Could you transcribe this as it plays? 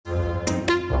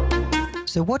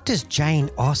So what does Jane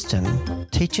Austen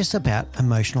teach us about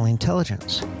emotional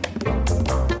intelligence?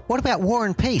 What about War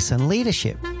and Peace and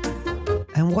leadership?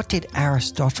 And what did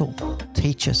Aristotle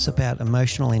teach us about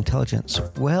emotional intelligence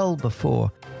well before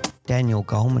Daniel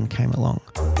Goleman came along?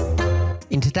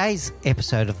 In today's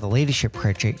episode of The Leadership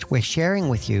Project, we're sharing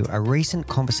with you a recent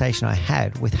conversation I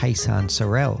had with Jesan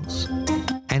Sorrells.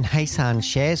 And Jesan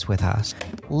shares with us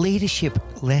leadership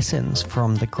lessons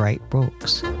from the great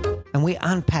books. And we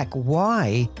unpack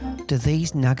why do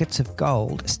these nuggets of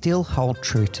gold still hold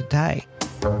true today.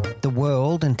 The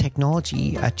world and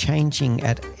technology are changing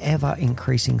at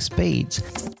ever-increasing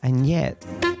speeds, and yet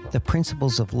the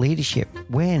principles of leadership,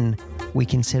 when we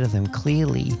consider them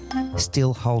clearly,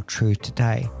 still hold true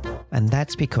today. And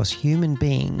that's because human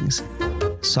beings,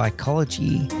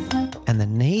 psychology, and the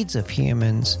needs of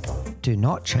humans do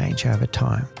not change over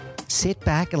time. Sit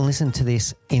back and listen to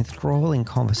this enthralling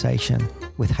conversation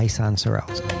with Jesan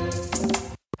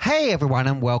Sorrells. Hey everyone,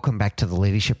 and welcome back to The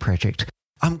Leadership Project.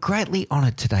 I'm greatly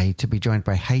honoured today to be joined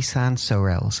by Jesan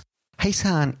Sorrells.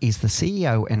 Jesan is the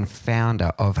CEO and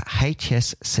founder of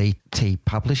HSCT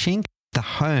Publishing, the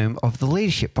home of the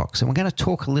Leadership Box. And we're going to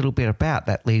talk a little bit about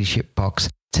that Leadership Box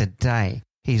today.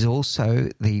 He's also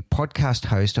the podcast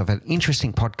host of an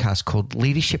interesting podcast called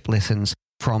Leadership Lessons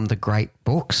from the Great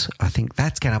Books. I think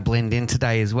that's going to blend in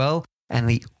today as well. And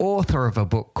the author of a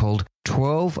book called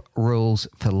 12 Rules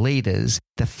for Leaders,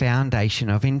 the Foundation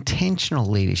of Intentional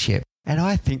Leadership. And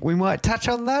I think we might touch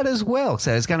on that as well.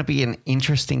 So it's going to be an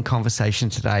interesting conversation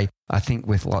today, I think,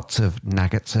 with lots of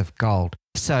nuggets of gold.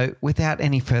 So without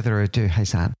any further ado,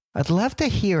 Jesan, I'd love to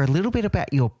hear a little bit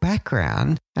about your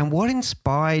background and what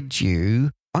inspired you.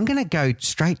 I'm going to go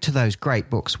straight to those great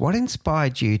books. What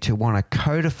inspired you to want to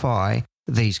codify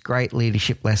these great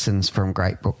leadership lessons from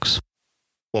great books?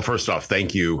 Well, first off,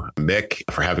 thank you, Mick,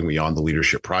 for having me on the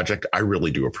Leadership Project. I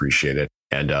really do appreciate it.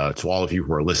 And to all of you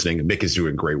who are listening, Mick is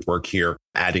doing great work here,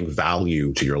 adding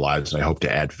value to your lives. And I hope to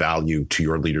add value to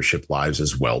your leadership lives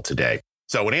as well today.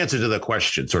 So in answer to the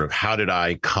question, sort of how did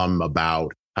I come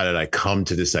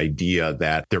to this idea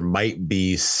that there might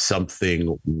be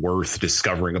something worth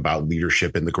discovering about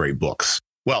leadership in the great books?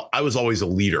 Well, I was always a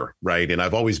leader, right? And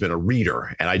I've always been a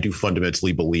reader. And I do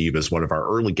fundamentally believe, as one of our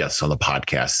early guests on the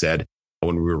podcast said,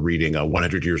 when we were reading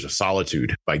 100 Years of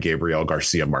Solitude by Gabriel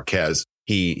Garcia Marquez,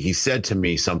 he said to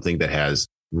me something that has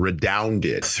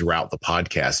redounded throughout the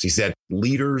podcast. He said,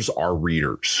 leaders are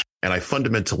readers. And I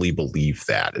fundamentally believe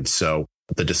that. And so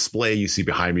the display you see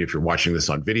behind me, if you're watching this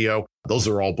on video, those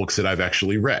are all books that I've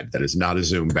actually read. That is not a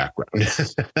Zoom background.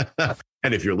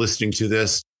 And if you're listening to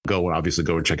this, go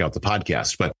and check out the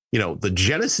podcast. But, the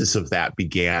genesis of that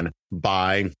began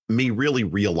by me really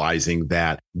realizing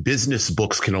that business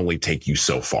books can only take you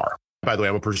so far. By the way,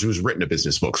 I'm a person who's written a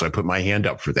business book, so I put my hand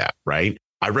up for that, right?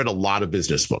 I read a lot of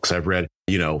business books. I've read,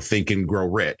 Think and Grow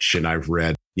Rich, and I've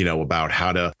read, about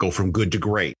how to go from good to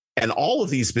great. And all of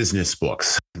these business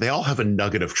books, they all have a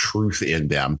nugget of truth in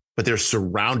them, but they're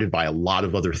surrounded by a lot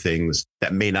of other things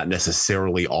that may not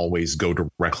necessarily always go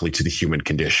directly to the human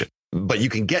condition. But you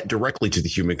can get directly to the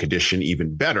human condition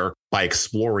even better by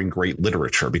exploring great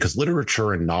literature, because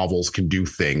literature and novels can do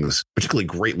things, particularly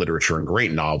great literature and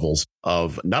great novels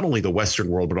of not only the Western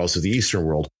world, but also the Eastern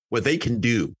world. What they can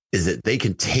do is that they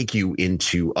can take you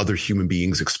into other human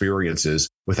beings' experiences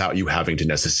without you having to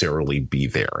necessarily be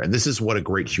there. And this is what a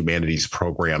great humanities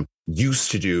program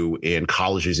used to do in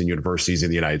colleges and universities in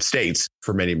the United States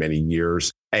for many, many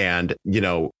years. And,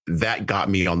 that got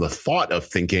me on the thought of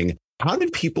thinking, how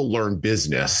did people learn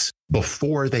business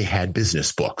before they had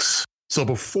business books? So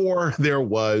before there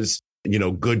was,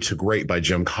 Good to Great by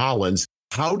Jim Collins,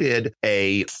 how did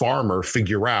a farmer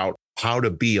figure out how to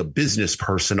be a business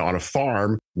person on a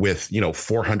farm with,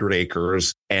 400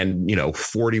 acres and,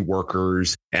 40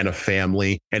 workers and a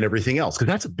family and everything else?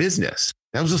 Because that's a business.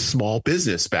 That was a small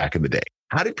business back in the day.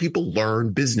 How did people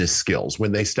learn business skills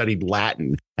when they studied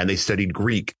Latin and they studied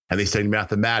Greek and they studied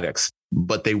mathematics,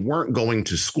 but they weren't going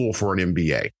to school for an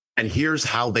MBA? And here's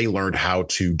how they learned how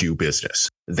to do business.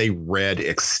 They read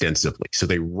extensively. So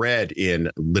they read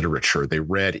in literature. They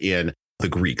read in the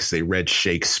Greeks. They read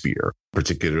Shakespeare,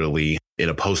 particularly in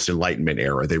a post-Enlightenment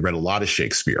era. They read a lot of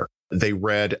Shakespeare. They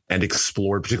read and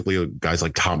explored, particularly guys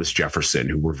like Thomas Jefferson,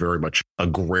 who were very much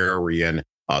agrarian,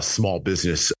 small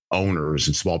business owners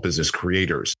and small business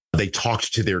creators. They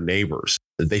talked to their neighbors.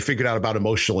 They figured out about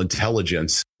emotional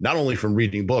intelligence, not only from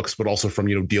reading books, but also from,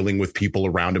 dealing with people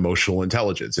around emotional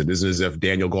intelligence. It isn't as if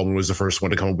Daniel Goleman was the first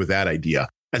one to come up with that idea.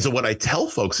 And so what I tell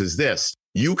folks is this: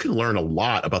 you can learn a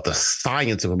lot about the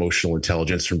science of emotional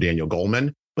intelligence from Daniel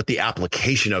Goleman, but the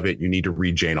application of it, you need to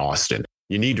read Jane Austen.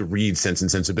 You need to read Sense and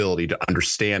Sensibility to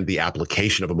understand the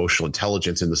application of emotional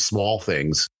intelligence in the small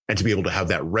things and to be able to have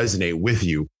that resonate with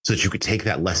you so that you could take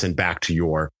that lesson back to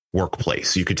your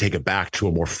workplace. You could take it back to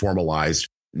a more formalized,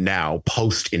 now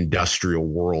post-industrial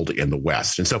world in the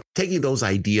West. And so taking those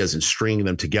ideas and stringing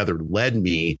them together led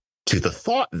me to the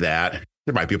thought that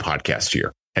there might be a podcast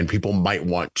here and people might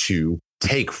want to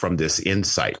take from this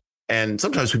insight. And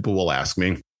sometimes people will ask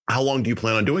me, how long do you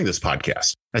plan on doing this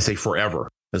podcast? I say forever,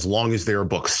 as long as there are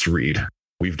books to read.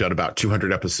 We've done about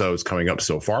 200 episodes coming up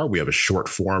so far. We have a short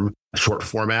format,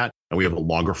 and we have a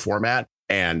longer format.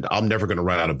 And I'm never going to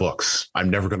run out of books. I'm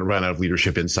never going to run out of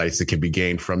leadership insights that can be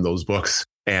gained from those books.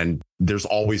 And there's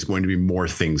always going to be more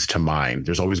things to mine.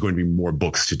 There's always going to be more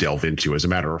books to delve into. As a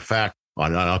matter of fact,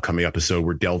 on an upcoming episode,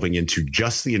 we're delving into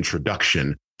just the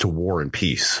introduction to War and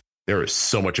Peace. There is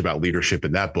so much about leadership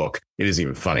in that book. It isn't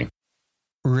even funny.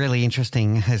 Really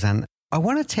interesting, Jesan. I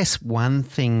want to test one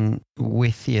thing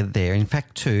with you there. In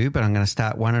fact, two, but I'm going to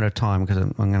start one at a time because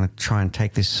I'm going to try and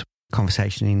take this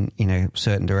conversation in a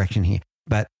certain direction here.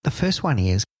 But the first one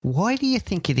is, why do you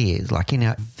think it is, like in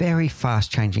a very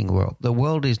fast changing world? The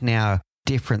world is now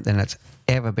different than it's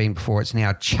ever been before. It's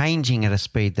now changing at a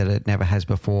speed that it never has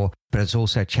before, but it's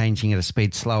also changing at a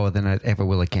speed slower than it ever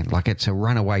will again. Like it's a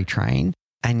runaway train.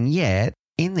 And yet,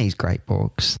 in these great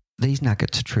books, these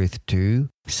nuggets of truth do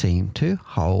seem to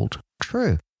hold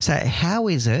true. So how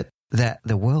is it that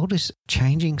the world is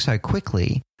changing so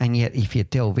quickly, and yet if you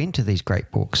delve into these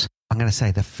great books, I'm going to say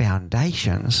the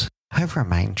foundations have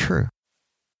remained true?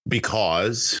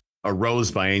 Because a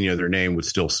rose by any other name would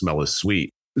still smell as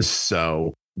sweet.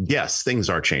 So yes,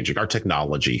 things are changing. Our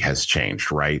technology has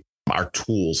changed, right? Our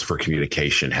tools for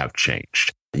communication have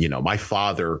changed. You know, my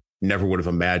father never would have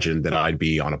imagined that I'd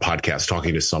be on a podcast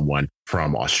talking to someone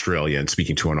from Australia and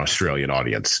speaking to an Australian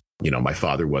audience. You know, my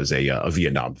father was a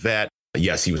Vietnam vet.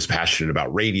 Yes, he was passionate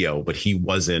about radio, but he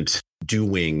wasn't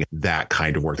doing that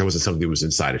kind of work. That wasn't something that was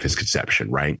inside of his conception,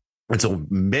 right? And so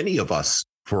many of us,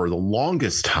 for the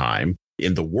longest time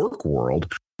in the work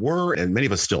world, were, and many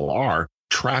of us still are,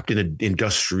 trapped in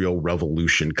industrial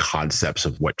revolution concepts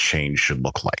of what change should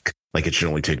look like. Like it should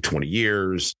only take 20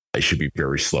 years. It should be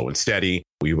very slow and steady.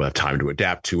 We will have time to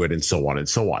adapt to it and so on and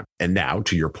so on. And now,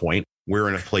 to your point, we're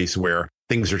in a place where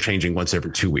things are changing once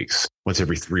every 2 weeks, once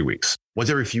every 3 weeks, once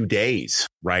every few days,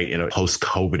 right? In a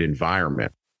post-COVID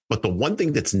environment. But the one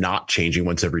thing that's not changing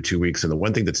once every 2 weeks and the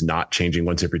one thing that's not changing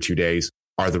once every 2 days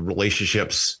are the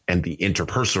relationships and the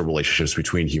interpersonal relationships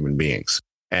between human beings.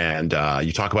 And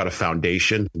you talk about a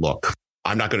foundation. Look,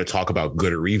 I'm not going to talk about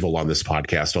good or evil on this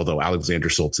podcast, although Alexander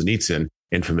Solzhenitsyn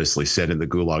infamously said in the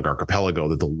Gulag Archipelago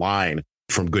that the line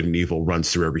from good and evil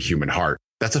runs through every human heart.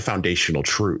 That's a foundational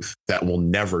truth that will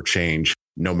never change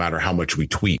no matter how much we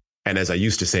tweet. And as I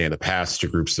used to say in the past to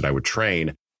groups that I would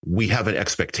train, we have an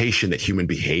expectation that human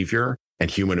behavior and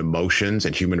human emotions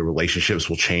and human relationships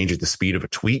will change at the speed of a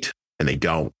tweet, and they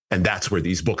don't. And that's where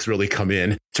these books really come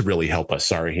in to really help us.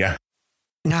 Sorry. Yeah.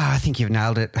 No, I think you've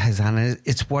nailed it, Jesan.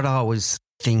 It's what I was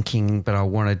thinking, but I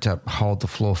wanted to hold the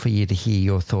floor for you to hear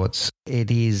your thoughts. It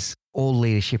is, all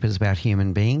leadership is about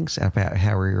human beings, about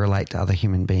how we relate to other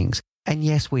human beings. And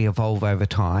yes, we evolve over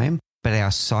time, but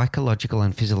our psychological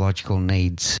and physiological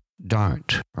needs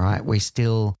don't, right? We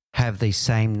still have these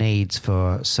same needs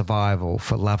for survival,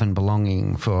 for love and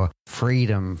belonging, for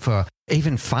freedom, for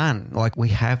even fun. Like we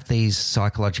have these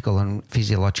psychological and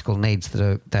physiological needs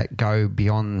that go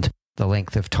beyond the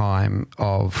length of time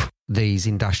of these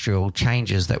industrial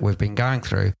changes that we've been going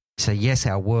through. So yes,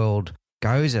 our world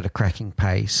goes at a cracking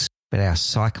pace, but our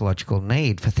psychological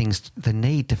need for things, the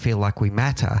need to feel like we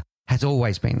matter, has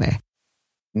always been there.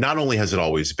 Not only has it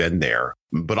always been there,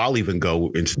 but I'll even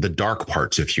go into the dark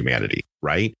parts of humanity,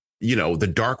 right? You know, the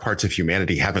dark parts of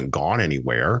humanity haven't gone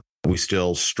anywhere. We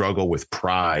still struggle with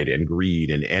pride and greed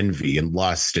and envy and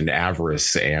lust and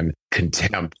avarice and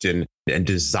contempt and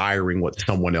desiring what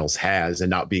someone else has and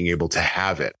not being able to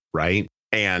have it, right?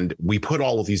 And we put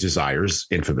all of these desires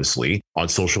infamously on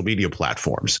social media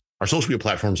platforms. Our social media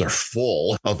platforms are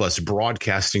full of us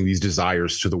broadcasting these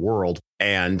desires to the world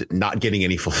and not getting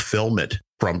any fulfillment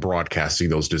from broadcasting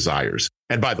those desires.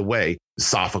 And by the way,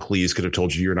 Sophocles could have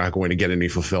told you you're not going to get any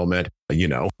fulfillment. You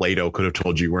know, Plato could have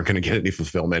told you weren't going to get any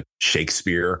fulfillment.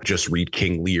 Shakespeare, just read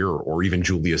King Lear or even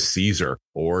Julius Caesar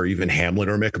or even Hamlet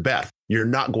or Macbeth. You're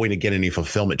not going to get any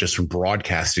fulfillment just from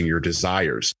broadcasting your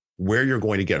desires. Where you're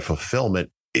going to get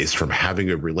fulfillment is from having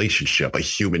a relationship, a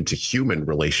human to human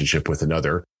relationship with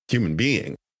another human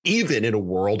being, even in a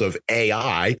world of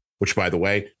AI, which, by the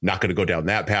way, not going to go down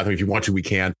that path. I mean, if you want to, we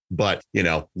can. But, you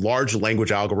know, large language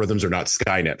algorithms are not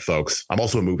Skynet, folks. I'm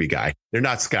also a movie guy. They're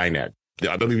not Skynet.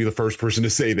 Let me be the first person to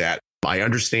say that. I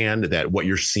understand that what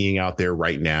you're seeing out there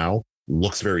right now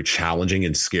looks very challenging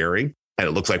and scary. And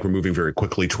it looks like we're moving very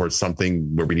quickly towards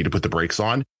something where we need to put the brakes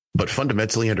on. But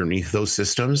fundamentally, underneath those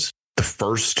systems, the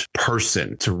first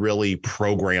person to really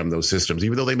program those systems,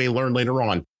 even though they may learn later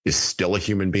on, is still a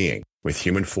human being with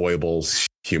human foibles,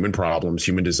 human problems,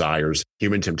 human desires,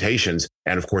 human temptations,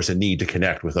 and of course, a need to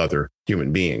connect with other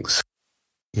human beings.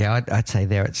 Yeah, I'd say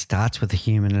there it starts with a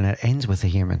human and it ends with a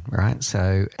human, right?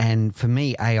 So, and for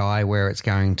me, AI, where it is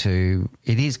going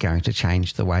to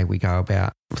change the way we go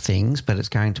about things, but it's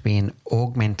going to be an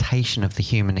augmentation of the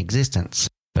human existence,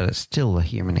 but it's still the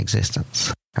human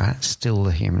existence, right? It's still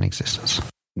the human existence.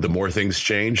 The more things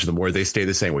change, the more they stay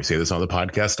the same. We say this on the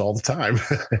podcast all the time.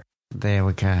 There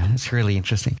we go. It's really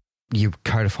interesting. You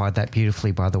codified that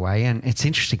beautifully, by the way. And it's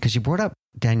interesting because you brought up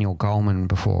Daniel Goleman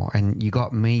before and you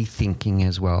got me thinking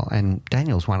as well. And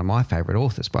Daniel's one of my favorite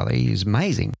authors, by the way. He's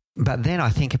amazing. But then I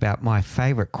think about my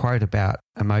favorite quote about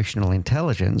emotional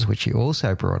intelligence, which you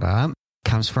also brought up,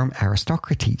 comes from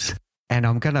Aristocrates. And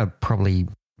I'm going to probably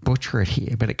butcher it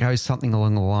here, but it goes something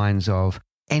along the lines of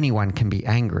anyone can be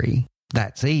angry.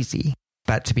 That's easy.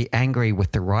 But to be angry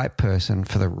with the right person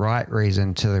for the right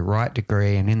reason, to the right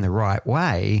degree and in the right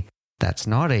way, that's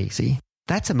not easy.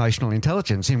 That's emotional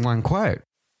intelligence in one quote.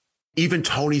 Even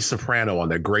Tony Soprano on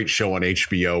that great show on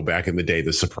HBO back in the day,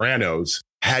 The Sopranos,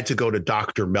 had to go to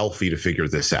Dr. Melfi to figure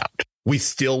this out. We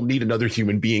still need another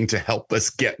human being to help us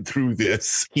get through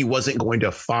this. He wasn't going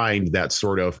to find that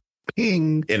sort of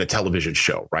ping in a television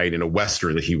show, right? In a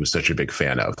Western that he was such a big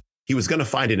fan of. He was going to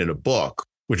find it in a book,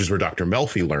 which is where Dr.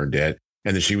 Melfi learned it.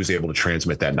 And then she was able to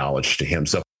transmit that knowledge to him.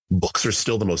 So books are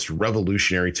still the most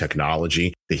revolutionary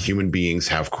technology that human beings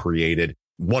have created.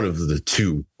 One of the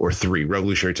 2 or 3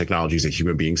 revolutionary technologies that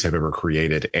human beings have ever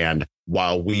created. And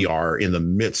while we are in the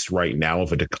midst right now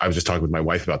of I was just talking with my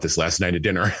wife about this last night at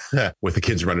dinner with the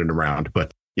kids running around.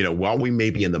 But, while we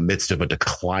may be in the midst of a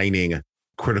declining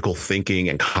critical thinking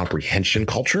and comprehension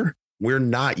culture, we're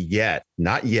not yet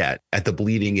at the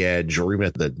bleeding edge or even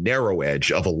at the narrow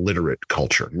edge of a literate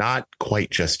culture. Not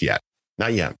quite just yet.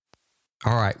 Not yet.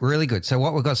 All right. Really good. So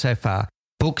what we've got so far,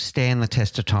 books stand the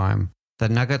test of time. The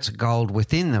nuggets of gold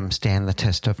within them stand the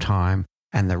test of time.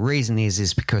 And the reason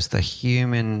is because the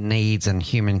human needs and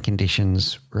human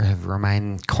conditions have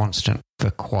remained constant for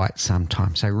quite some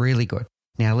time. So really good.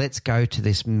 Now let's go to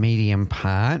this medium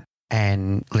part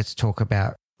and let's talk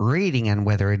about reading and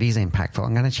whether it is impactful.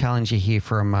 I'm going to challenge you here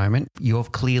for a moment.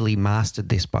 You've clearly mastered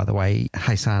this, by the way,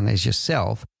 Jesan, as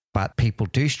yourself, but people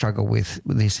do struggle with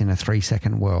this in a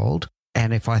 3-second world.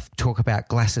 And if I talk about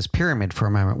Glass's pyramid for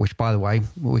a moment, which, by the way,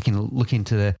 we can look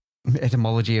into the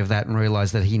etymology of that and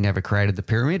realize that he never created the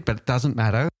pyramid, but it doesn't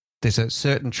matter. There's a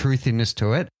certain truthiness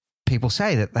to it. People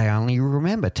say that they only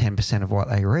remember 10% of what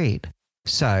they read.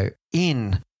 So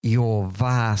in your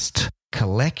vast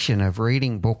collection of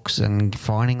reading books and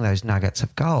finding those nuggets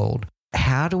of gold,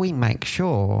 how do we make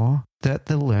sure that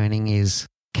the learning is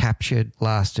captured,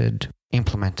 lasted,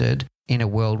 implemented in a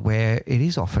world where it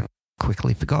is often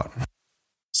quickly forgotten?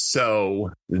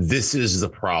 So this is the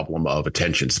problem of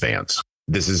attention spans.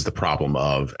 This is the problem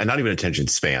of, and not even attention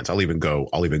spans. I'll even go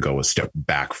a step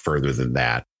back further than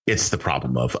that. It's the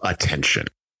problem of attention.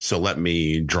 So let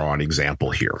me draw an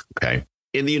example here. Okay.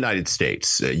 In the United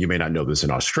States, you may not know this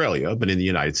in Australia, but in the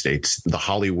United States, the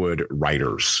Hollywood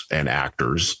writers and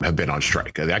actors have been on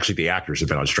strike. Actually, the actors have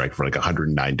been on strike for like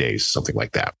 109 days, something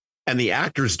like that. And the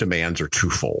actors' demands are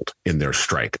twofold in their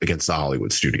strike against the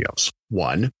Hollywood studios.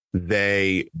 One,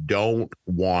 they don't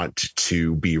want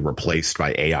to be replaced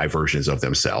by AI versions of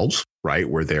themselves, right?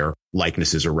 Where their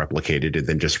likenesses are replicated and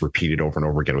then just repeated over and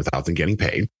over again without them getting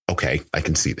paid. Okay, I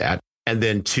can see that. And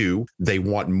then 2, they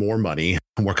want more money,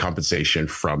 more compensation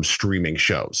from streaming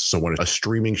shows. So when a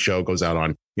streaming show goes out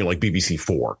on, like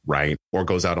BBC4, right? Or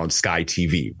goes out on Sky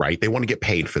TV, right? They want to get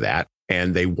paid for that.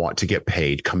 And they want to get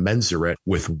paid commensurate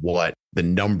with what the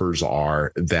numbers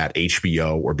are that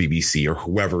HBO or BBC or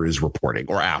whoever is reporting,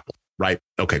 or Apple, right?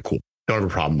 Okay, cool. Don't have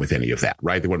a problem with any of that,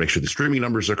 right? They want to make sure the streaming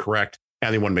numbers are correct.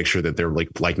 And they want to make sure that their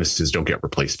likenesses don't get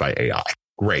replaced by AI.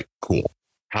 Great, cool.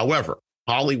 However,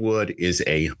 Hollywood is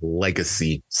a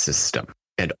legacy system,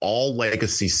 and all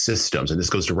legacy systems, and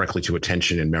this goes directly to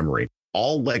attention and memory,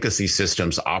 all legacy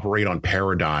systems operate on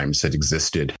paradigms that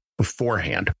existed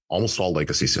beforehand. Almost all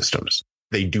legacy systems.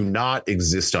 They do not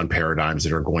exist on paradigms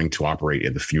that are going to operate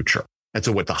in the future. And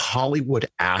so what the Hollywood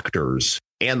actors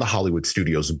and the Hollywood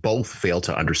studios both fail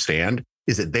to understand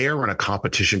is that they are in a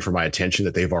competition for my attention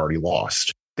that they've already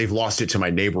lost. They've lost it to my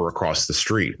neighbor across the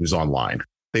street who's online.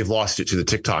 They've lost it to the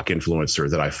TikTok influencer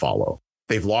that I follow.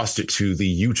 They've lost it to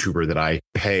the YouTuber that I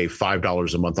pay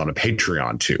 $5 a month on a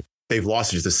Patreon to. They've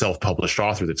lost just a self-published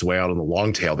author that's way out on the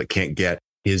long tail that can't get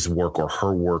his work or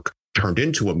her work turned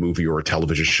into a movie or a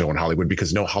television show in Hollywood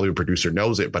because no Hollywood producer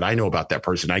knows it. But I know about that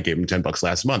person. I gave him $10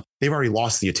 last month. They've already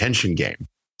lost the attention game.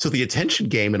 So the attention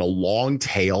game in a long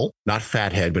tail, not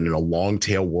fathead, but in a long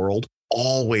tail world,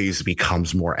 always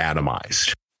becomes more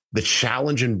atomized. The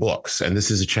challenge in books, and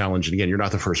this is a challenge, and again, you're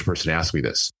not the first person to ask me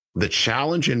this. The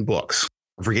challenge in books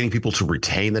for getting people to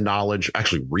retain the knowledge,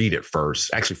 actually read it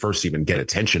first, even get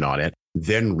attention on it,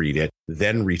 then read it,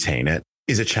 then retain it,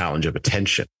 is a challenge of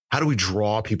attention. How do we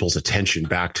draw people's attention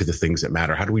back to the things that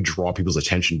matter? How do we draw people's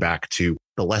attention back to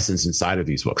the lessons inside of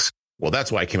these books? Well,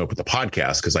 that's why I came up with the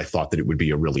podcast, because I thought that it would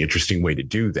be a really interesting way to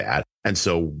do that. And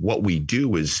so what we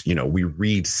do is, we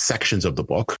read sections of the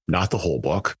book, not the whole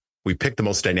book. We pick the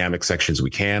most dynamic sections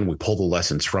we can. We pull the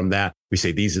lessons from that. We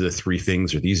say, these are the 3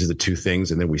 things, or these are the 2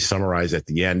 things. And then we summarize at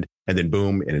the end. And then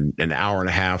boom, in an hour and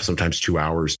a half, sometimes 2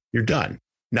 hours, you're done.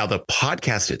 Now, the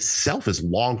podcast itself is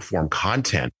long form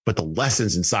content, but the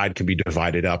lessons inside can be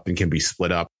divided up and can be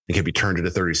split up and can be turned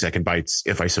into 30-second bites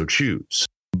if I so choose.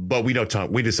 But we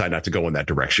decide not to go in that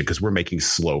direction because we're making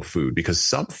slow food, because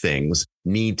some things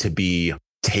need to be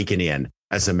taken in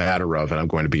as a matter of, and I'm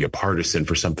going to be a partisan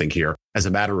for something here, as a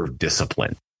matter of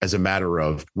discipline, as a matter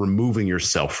of removing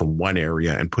yourself from one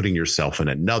area and putting yourself in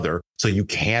another so you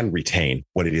can retain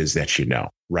what it is that you know,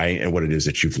 right? And what it is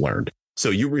that you've learned. So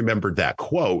you remembered that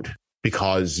quote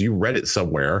because you read it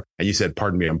somewhere and you said,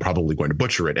 pardon me, I'm probably going to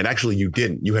butcher it. And actually you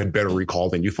didn't. You had better recall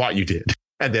than you thought you did.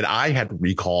 And then I had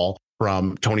recall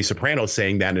from Tony Soprano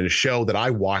saying that in a show that I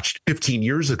watched 15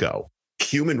 years ago.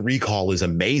 Human recall is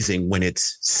amazing when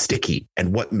it's sticky.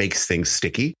 And what makes things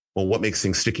sticky? Well, what makes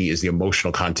things sticky is the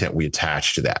emotional content we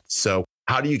attach to that. So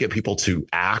how do you get people to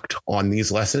act on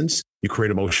these lessons? You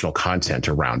create emotional content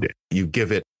around it. You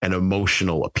give it an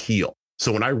emotional appeal.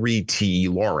 So when I read T.E.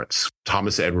 Lawrence,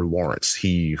 Thomas Edward Lawrence,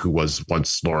 he who was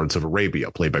once Lawrence of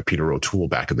Arabia, played by Peter O'Toole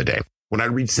back in the day. When I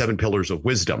read 7 Pillars of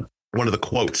Wisdom, one of the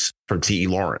quotes from T.E.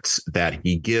 Lawrence that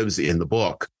he gives in the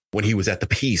book when he was at the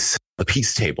peace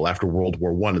table after World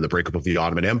War I and the breakup of the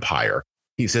Ottoman Empire,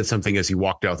 he said something as he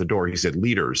walked out the door. He said,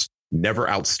 leaders never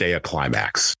outstay a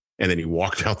climax. And then he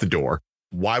walked out the door.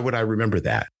 Why would I remember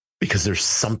that? Because there's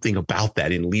something about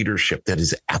that in leadership that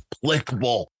is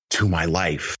applicable to my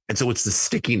life. And so it's the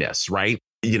stickiness, right?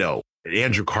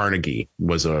 Andrew Carnegie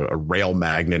was a rail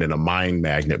magnet and a mine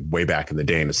magnet way back in the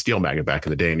day and a steel magnet back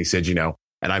in the day. And he said,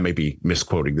 and I may be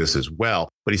misquoting this as well,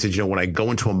 but he said, when I go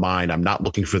into a mine, I'm not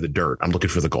looking for the dirt. I'm looking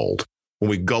for the gold.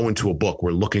 When we go into a book,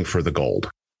 we're looking for the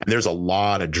gold. And there's a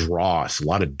lot of dross, a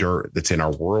lot of dirt that's in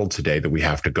our world today that we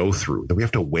have to go through, that we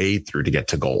have to wade through to get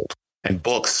to gold. And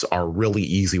books are a really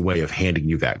easy way of handing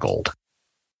you that gold.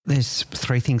 There's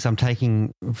 3 things I'm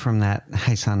taking from that,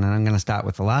 Jesan, and I'm going to start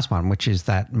with the last one, which is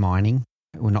that mining.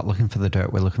 We're not looking for the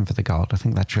dirt, we're looking for the gold. I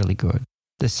think that's really good.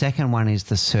 The second one is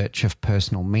the search of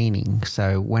personal meaning.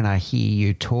 So when I hear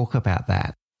you talk about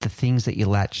that, the things that you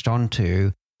latched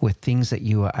onto were things that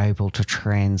you were able to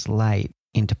translate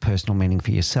into personal meaning for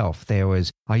yourself.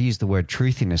 I used the word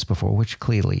truthiness before, which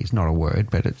clearly is not a word,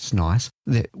 but it's nice.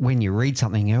 That when you read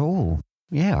something, you go, oh,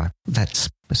 yeah, that's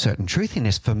a certain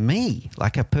truthiness for me,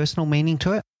 like a personal meaning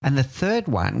to it. And the third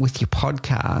one with your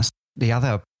podcast, the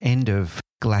other end of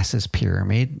Glass's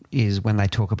pyramid is when they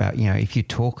talk about, if you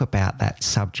talk about that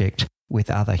subject with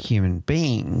other human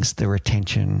beings, the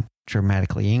retention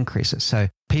dramatically increases. So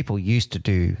people used to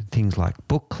do things like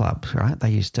book clubs, right?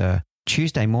 They used to,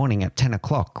 Tuesday morning at 10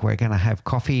 o'clock, we're going to have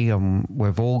coffee and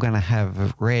we're all going to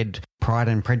have read Pride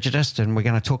and Prejudice and we're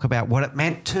going to talk about what it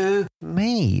meant to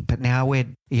me. But now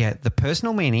the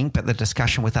personal meaning, but the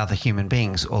discussion with other human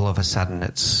beings, all of a sudden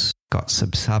it's got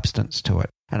some substance to it.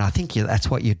 And I think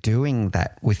that's what you're doing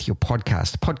that with your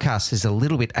podcast. Podcast is a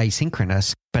little bit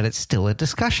asynchronous, but it's still a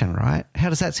discussion, right? How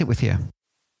does that sit with you?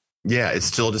 Yeah, it's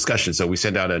still a discussion. So we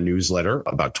send out a newsletter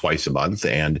about twice a month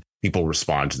and people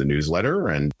respond to the newsletter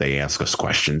and they ask us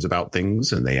questions about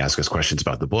things and they ask us questions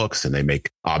about the books and they make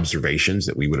observations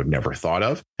that we would have never thought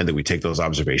of. And then we take those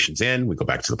observations in, we go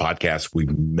back to the podcast, we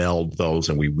meld those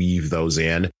and we weave those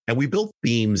in and we build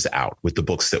themes out with the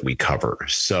books that we cover.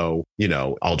 So,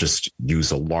 I'll just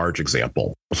use a large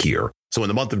example here. So in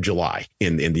the month of July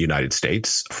in the United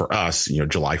States, for us,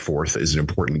 July 4th is an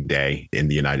important day in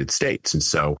the United States. And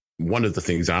so one of the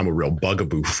things I'm a real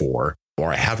bugaboo for,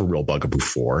 or I have a real bugaboo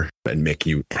for, and Mick,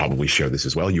 you probably share this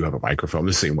as well. You have a microphone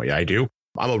the same way I do.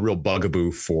 I'm a real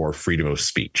bugaboo for freedom of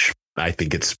speech. I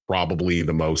think it's probably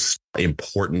the most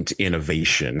important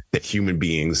innovation that human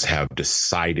beings have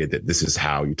decided that this is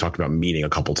how, you talked about meaning a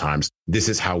couple times, this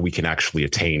is how we can actually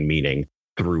attain meaning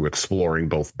through exploring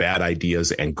both bad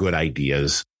ideas and good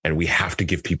ideas. And we have to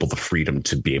give people the freedom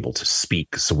to be able to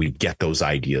speak. So we get those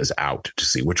ideas out to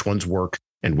see which ones work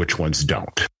and which ones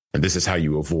don't. And this is how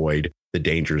you avoid the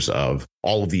dangers of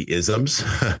all of the isms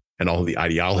and all of the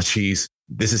ideologies.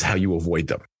 This is how you avoid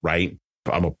them, right?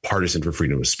 I'm a partisan for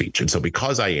freedom of speech. And so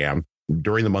because I am,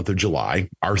 during the month of July,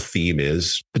 our theme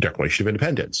is the Declaration of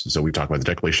Independence. So we talk about the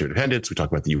Declaration of Independence. We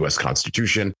talk about the U.S.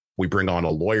 Constitution. We bring on a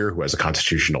lawyer who has a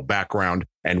constitutional background,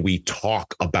 and we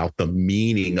talk about the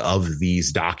meaning of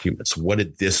these documents. What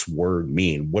did this word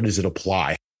mean? What does it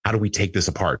apply? How do we take this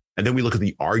apart? And then we look at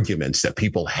the arguments that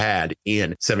people had in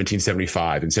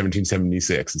 1775 and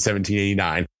 1776 and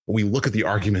 1789. We look at the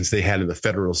arguments they had in the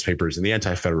Federalist Papers and the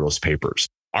Anti-Federalist Papers,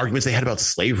 arguments they had about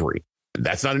slavery.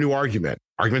 That's not a new argument.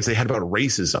 Arguments they had about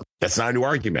racism. That's not a new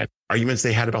argument. Arguments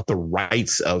they had about the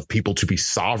rights of people to be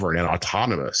sovereign and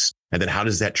autonomous. And then how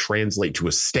does that translate to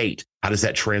a state? How does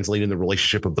that translate in the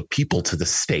relationship of the people to the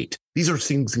state? These are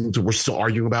things that we're still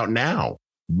arguing about now.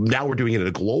 Now we're doing it at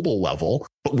a global level,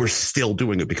 but we're still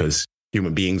doing it because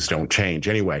human beings don't change.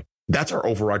 Anyway, that's our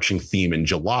overarching theme in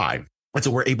July. And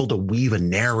so we're able to weave a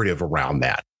narrative around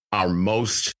that. Our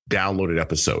most downloaded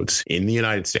episodes in the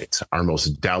United States, our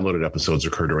most downloaded episodes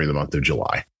occur during the month of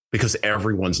July because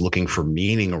everyone's looking for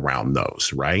meaning around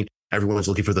those, right? Everyone's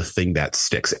looking for the thing that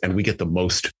sticks. And we get the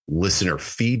most listener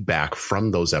feedback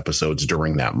from those episodes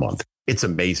during that month. It's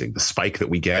amazing. The spike that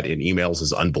we get in emails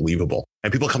is unbelievable.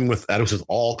 And people coming at us with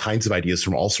all kinds of ideas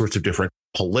from all sorts of different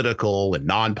political and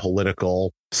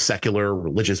non-political, secular,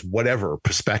 religious, whatever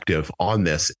perspective on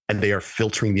this. And they are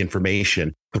filtering the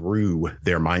information through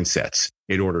their mindsets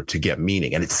in order to get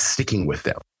meaning. And it's sticking with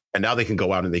them. And now they can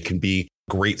go out and they can be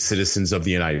great citizens of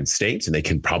the United States. And they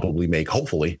can probably make,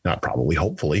 hopefully,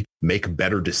 make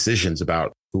better decisions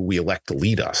about who we elect to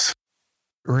lead us.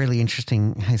 Really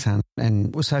interesting, Jesan.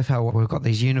 And so far, we've got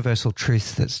these universal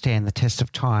truths that stand the test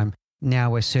of time.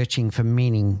 Now we're searching for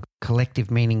meaning,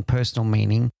 collective meaning, personal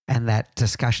meaning, and that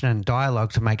discussion and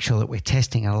dialogue to make sure that we're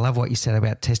testing. And I love what you said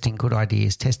about testing good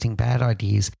ideas, testing bad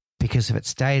ideas, because if it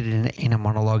stayed in a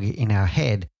monologue in our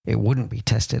head, it wouldn't be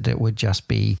tested. It would just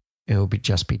be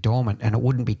dormant, and it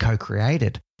wouldn't be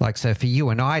co-created. Like, so for you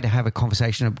and I to have a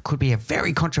conversation, it could be a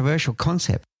very controversial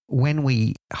concept. When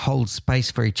we hold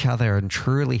space for each other and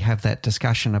truly have that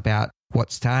discussion about what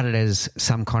started as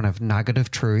some kind of nugget of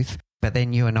truth, but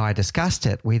then you and I discussed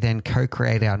it, we then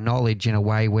co-create our knowledge in a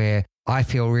way where I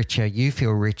feel richer, you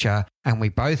feel richer, and we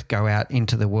both go out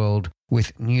into the world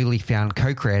with newly found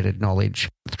co-created knowledge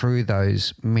through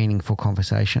those meaningful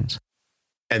conversations.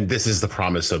 And this is the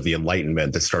promise of the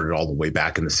Enlightenment that started all the way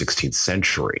back in the 16th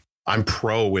century. I'm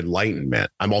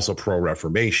pro-Enlightenment. I'm also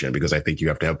pro-Reformation because I think you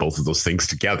have to have both of those things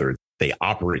together. They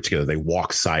operate together. They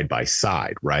walk side by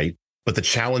side, right? But the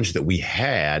challenge that we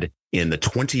had in the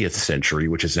 20th century,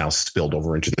 which has now spilled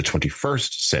over into the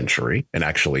 21st century, and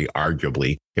actually,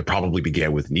 arguably, it probably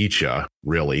began with Nietzsche,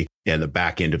 really, in the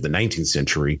back end of the 19th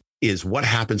century, is what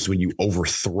happens when you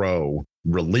overthrow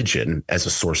religion as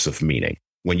a source of meaning.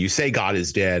 When you say God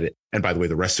is dead, and by the way,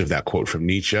 the rest of that quote from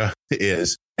Nietzsche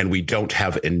is, and we don't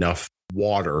have enough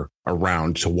water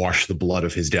around to wash the blood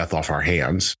of his death off our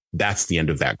hands. That's the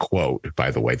end of that quote, by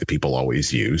the way, that people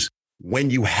always use. When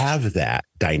you have that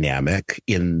dynamic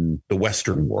in the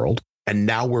Western world, and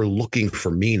now we're looking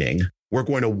for meaning, we're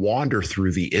going to wander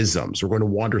through the isms. We're going to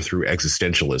wander through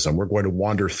existentialism. We're going to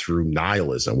wander through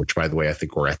nihilism, which, by the way, I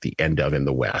think we're at the end of in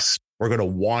the West. We're going to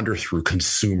wander through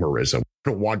consumerism.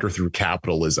 We're going to wander through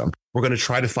capitalism. We're going to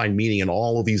try to find meaning in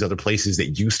all of these other places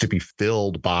that used to be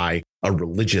filled by a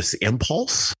religious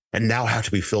impulse and now have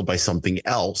to be filled by something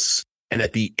else. And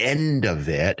at the end of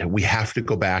it, we have to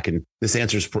go back, and this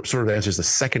sort of answers the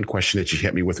second question that you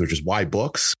hit me with, which is why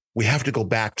books? We have to go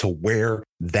back to where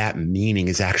that meaning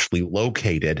is actually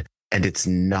located. And it's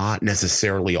not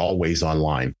necessarily always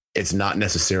online. It's not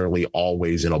necessarily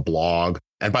always in a blog.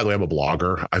 And by the way, I'm a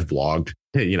blogger. I've blogged.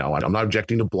 I'm not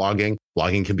objecting to blogging.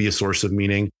 Blogging can be a source of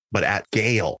meaning, but at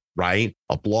scale, right?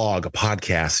 A blog, a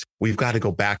podcast, we've got to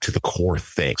go back to the core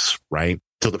things, right?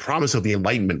 So the promise of the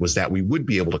Enlightenment was that we would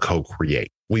be able to co-create.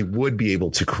 We would be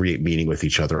able to create meaning with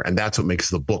each other. And that's what makes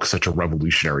the book such a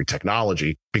revolutionary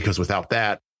technology, because without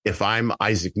that, if I'm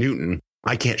Isaac Newton,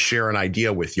 I can't share an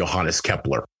idea with Johannes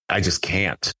Kepler. I just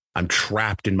can't. I'm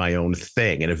trapped in my own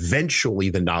thing. And eventually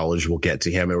the knowledge will get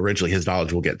to him. Originally, his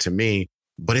knowledge will get to me,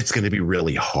 but it's going to be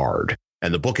really hard.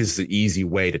 And the book is the easy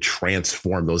way to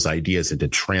transform those ideas and to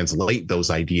translate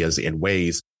those ideas in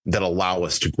ways that allow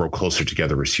us to grow closer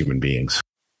together as human beings.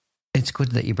 It's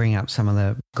good that you bring up some of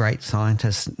the great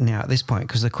scientists now at this point,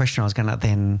 because the question I was going to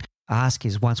then ask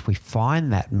is, once we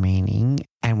find that meaning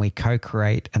and we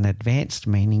co-create an advanced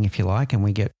meaning, if you like, and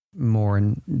we get more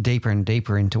and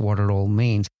deeper into what it all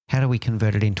means, how do we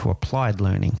convert it into applied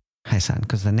learning, Jesan?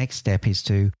 Because the next step is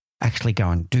to actually go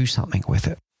and do something with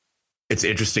it. It's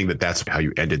interesting that that's how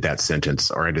you ended that sentence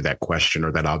or ended that question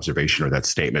or that observation or that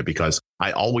statement, because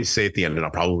I always say at the end, and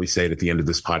I'll probably say it at the end of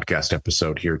this podcast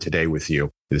episode here today with you,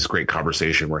 this great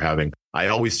conversation we're having. I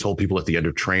always told people at the end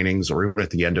of trainings or even at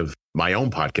the end of my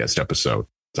own podcast episode,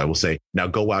 I will say, now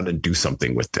go out and do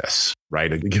something with this,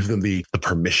 right? And give them the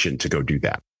permission to go do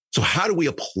that. So how do we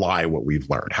apply what we've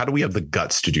learned? How do we have the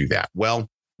guts to do that? Well,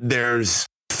 there's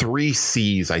 3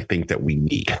 C's, I think, that we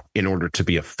need in order to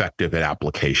be effective at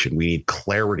application. We need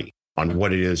clarity on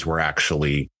what it is we're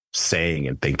actually saying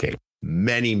and thinking.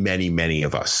 Many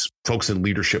of us, folks in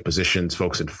leadership positions,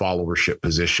 folks in followership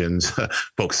positions,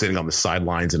 folks sitting on the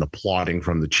sidelines and applauding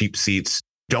from the cheap seats,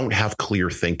 don't have clear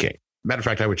thinking. Matter of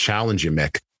fact, I would challenge you,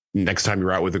 Mick, next time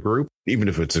you're out with a group, even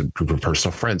if it's a group of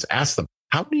personal friends, ask them,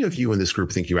 how many of you in this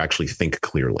group think you actually think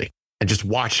clearly? And just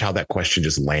watch how that question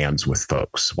just lands with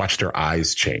folks. Watch their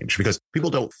eyes change, because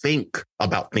people don't think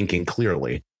about thinking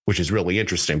clearly, which is really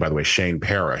interesting. By the way, Shane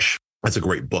Parrish, that's a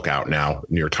great book out now,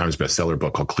 New York Times bestseller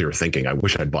book called Clear Thinking. I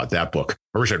wish I'd bought that book.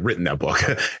 I wish I'd written that book.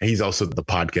 And he's also the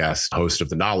podcast host of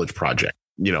The Knowledge Project,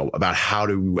 about how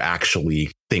to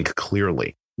actually think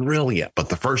clearly. Brilliant. But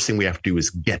the first thing we have to do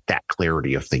is get that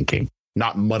clarity of thinking,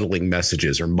 not muddling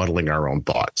messages or muddling our own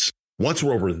thoughts. Once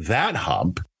we're over that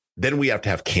hump, then we have to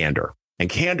have candor. And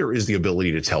candor is the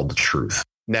ability to tell the truth.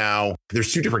 Now,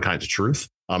 there's 2 different kinds of truth,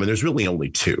 and there's really only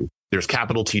 2. There's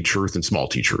capital T truth and small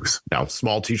t truth. Now,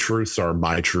 small t truths are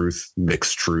my truth,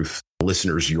 mixed truth,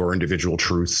 listeners, your individual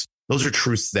truths. Those are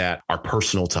truths that are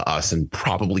personal to us and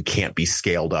probably can't be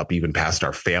scaled up even past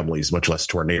our families, much less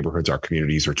to our neighborhoods, our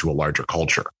communities, or to a larger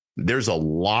culture. There's a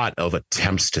lot of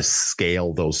attempts to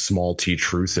scale those small t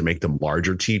truths and make them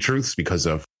larger t truths because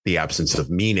of the absence of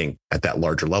meaning at that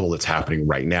larger level that's happening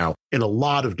right now in a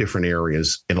lot of different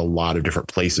areas, in a lot of different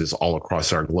places all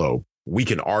across our globe. We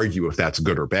can argue if that's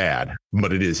good or bad,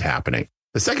 but it is happening.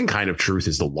 The second kind of truth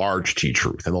is the large T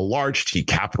truth, and the large T,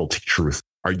 capital T truth,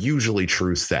 are usually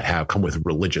truths that have come with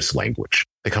religious language.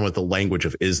 They come with the language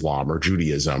of Islam or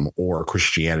Judaism or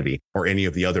Christianity or any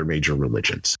of the other major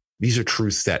religions. These are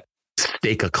truths that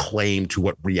stake a claim to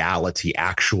what reality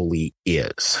actually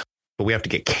is. But we have to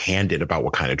get candid about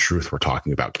what kind of truth we're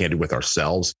talking about, candid with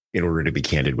ourselves in order to be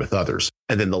candid with others.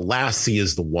 And then the last C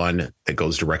is the one that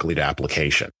goes directly to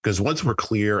application. Because once we're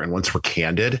clear and once we're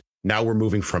candid, now we're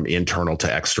moving from internal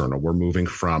to external. We're moving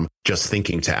from just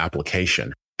thinking to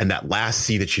application. And that last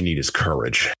C that you need is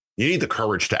courage. You need the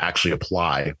courage to actually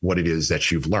apply what it is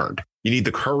that you've learned. You need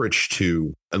the courage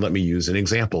to, and let me use an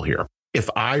example here. If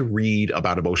I read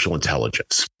about emotional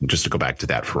intelligence, just to go back to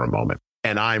that for a moment,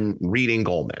 and I'm reading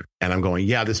Goleman and I'm going,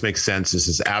 yeah, this makes sense. This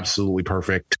is absolutely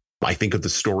perfect. I think of the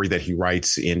story that he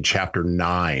writes in chapter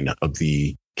 9 of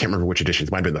can't remember which edition,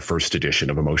 it might have been the first edition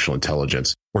of Emotional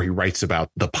Intelligence, where he writes about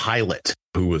the pilot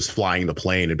who was flying the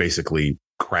plane and basically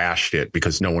crashed it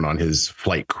because no one on his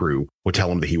flight crew would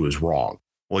tell him that he was wrong.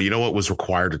 Well, you know what was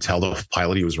required to tell the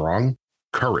pilot he was wrong?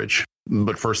 Courage.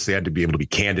 But first they had to be able to be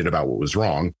candid about what was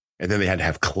wrong. And then they had to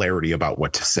have clarity about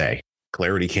what to say.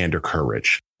 Clarity, candor,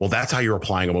 courage. Well, that's how you're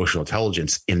applying emotional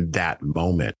intelligence in that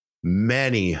moment.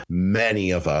 Many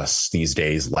of us these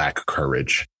days lack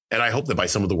courage. And I hope that by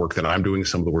some of the work that I'm doing,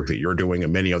 some of the work that you're doing,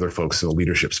 and many other folks in the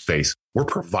leadership space, we're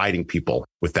providing people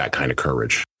with that kind of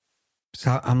courage.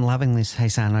 So I'm loving this,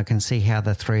 Jesan. I can see how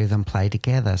the 3 of them play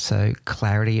together. So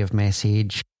clarity of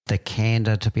message, the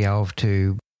candor to be able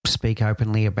to speak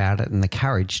openly about it, and the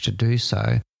courage to do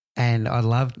so. And I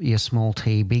loved your small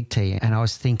t, big T. And I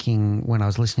was thinking, when I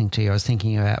was listening to you, I was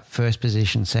thinking about first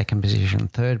position, second position,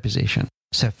 third position.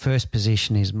 So first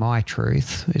position is my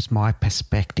truth. It's my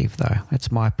perspective, though.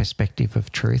 It's my perspective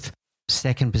of truth.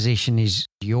 Second position is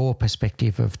your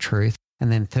perspective of truth. And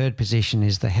then third position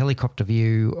is the helicopter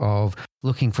view of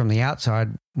looking from the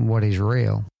outside, what is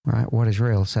real, right? What is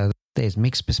real? So there's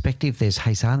mixed perspective, there's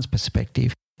Jesan's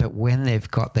perspective. But when they've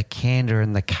got the candor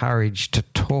and the courage to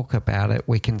talk about it,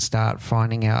 we can start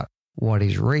finding out what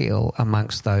is real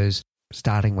amongst those,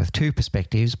 starting with 2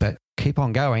 perspectives, but keep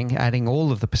on going, adding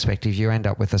all of the perspectives. You end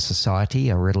up with a society,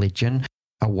 a religion,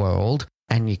 a world,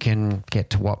 and you can get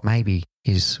to what maybe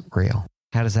is real.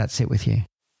 How does that sit with you?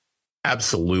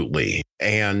 Absolutely.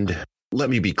 And let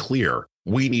me be clear,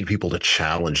 we need people to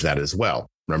challenge that as well.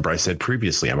 Remember, I said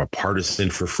previously, I'm a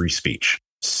partisan for free speech.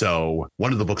 So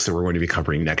one of the books that we're going to be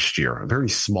covering next year, a very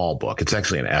small book, it's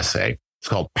actually an essay. It's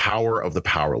called Power of the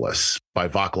Powerless by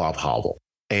Václav Havel.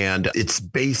 And it's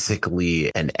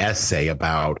basically an essay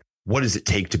about what does it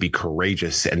take to be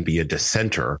courageous and be a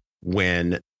dissenter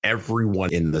when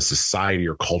everyone in the society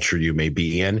or culture you may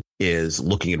be in is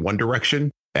looking in one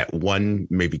direction at one,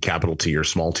 maybe capital T or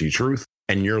small t truth,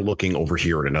 and you're looking over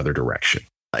here in another direction.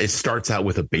 It starts out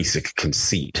with a basic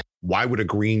conceit. Why would a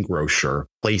greengrocer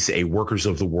place a Workers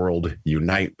of the World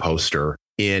Unite poster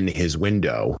in his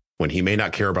window when he may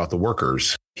not care about the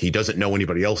workers? He doesn't know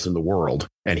anybody else in the world,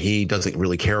 and he doesn't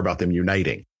really care about them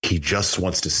uniting. He just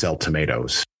wants to sell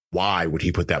tomatoes. Why would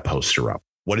he put that poster up?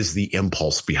 What is the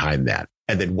impulse behind that?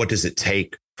 And then what does it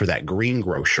take for that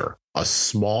greengrocer, a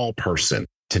small person,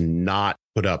 to not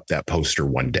put up that poster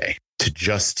one day, to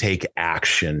just take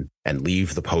action and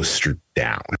leave the poster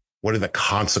down? What are the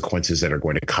consequences that are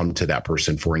going to come to that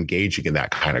person for engaging in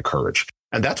that kind of courage?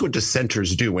 And that's what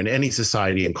dissenters do in any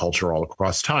society and culture all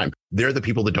across time. They're the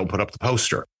people that don't put up the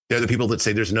poster. They're the people that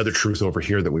say there's another truth over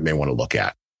here that we may want to look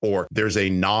at, or there's a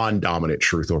non-dominant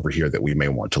truth over here that we may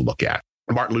want to look at.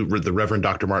 The Reverend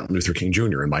Dr. Martin Luther King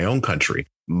Jr. in my own country,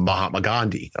 Mahatma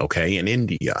Gandhi, in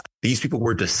India. These people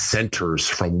were dissenters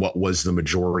from what was the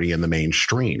majority in the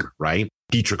mainstream, right?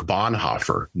 Dietrich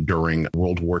Bonhoeffer during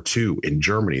World War II in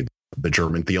Germany, the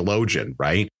German theologian,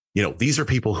 right? These are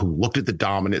people who looked at the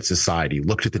dominant society,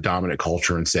 looked at the dominant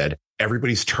culture and said,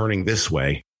 everybody's turning this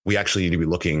way. We actually need to be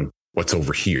looking what's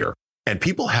over here. And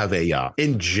people have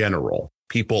in general,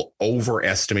 people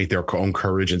overestimate their own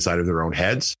courage inside of their own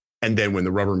heads. And then when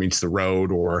the rubber meets the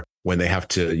road, or when they have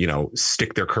to,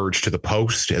 stick their courage to the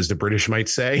post, as the British might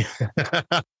say,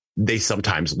 they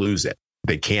sometimes lose it.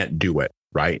 They can't do it,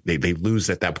 right? They lose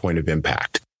at that point of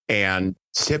impact. And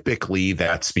typically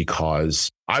that's because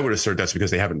I would assert that's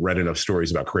because they haven't read enough stories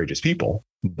about courageous people.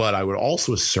 But I would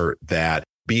also assert that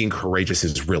being courageous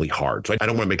is really hard. So I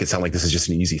don't want to make it sound like this is just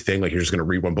an easy thing. Like you're just going to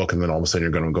read one book and then all of a sudden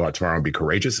you're going to go out tomorrow and be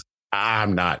courageous.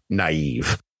 I'm not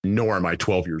naive, nor am I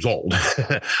 12 years old.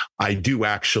 I do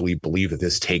actually believe that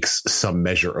this takes some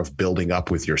measure of building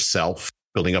up with yourself,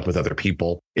 building up with other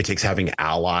people. It takes having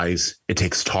allies. It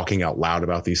takes talking out loud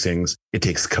about these things. It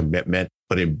takes commitment,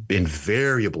 but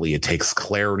invariably it takes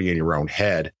clarity in your own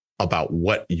head about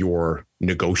what your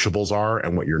negotiables are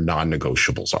and what your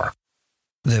non-negotiables are.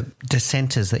 The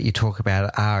dissenters that you talk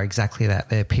about are exactly that.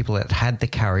 They're people that had the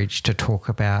courage to talk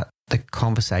about the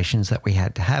conversations that we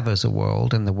had to have as a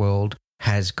world, and the world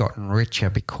has gotten richer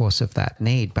because of that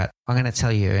need. But I'm going to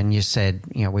tell you, and you said,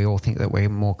 we all think that we're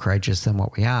more courageous than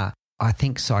what we are. I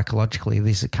think psychologically,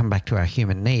 this has come back to our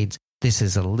human needs. This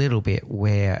is a little bit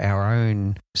where our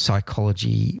own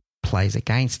psychology plays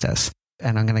against us.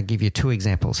 And I'm going to give you two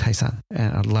examples, Jesan,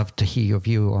 and I'd love to hear your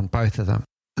view on both of them.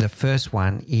 The first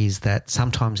one is that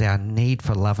sometimes our need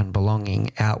for love and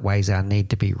belonging outweighs our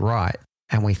need to be right.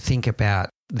 And we think about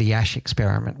the Ash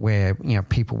experiment where,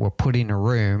 people were put in a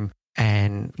room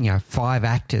and, 5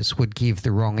 actors would give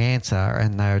the wrong answer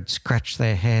and they would scratch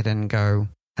their head and go,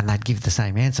 and they'd give the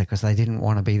same answer because they didn't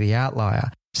want to be the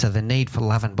outlier. So the need for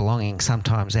love and belonging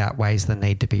sometimes outweighs the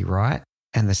need to be right.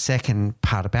 And the second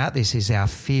part about this is our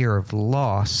fear of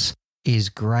loss is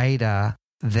greater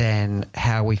than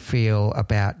how we feel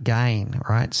about gain,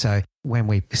 right? So when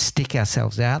we stick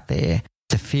ourselves out there,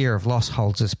 the fear of loss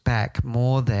holds us back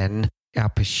more than our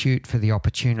pursuit for the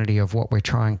opportunity of what we're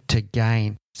trying to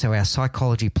gain. So our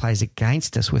psychology plays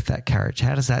against us with that courage.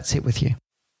 How does that sit with you?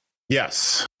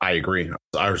 Yes, I agree.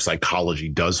 Our psychology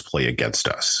does play against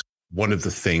us. One of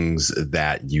the things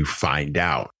that you find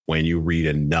out when you read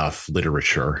enough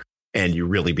literature and you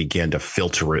really begin to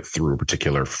filter it through a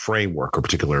particular framework or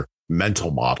particular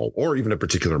mental model or even a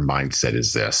particular mindset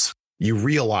is this. You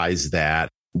realize that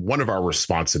one of our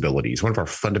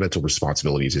fundamental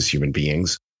responsibilities as human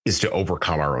beings is to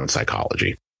overcome our own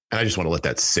psychology. And I just want to let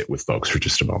that sit with folks for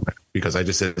just a moment, because I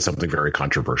just said something very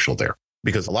controversial there.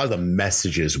 Because a lot of the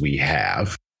messages we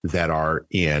have that are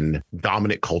in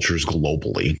dominant cultures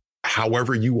globally,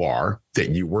 however you are, that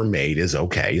you were made is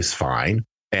okay, is fine.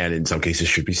 And in some cases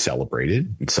should be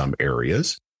celebrated in some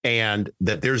areas. And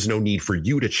that there's no need for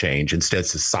you to change. Instead,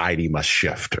 society must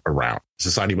shift around.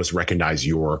 Society must recognize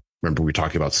remember we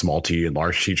talked about small t and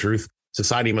large t truth?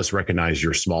 Society must recognize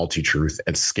your small t truth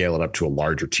and scale it up to a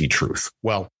larger t truth.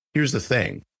 Well, here's the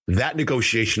thing. That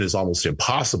negotiation is almost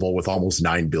impossible with almost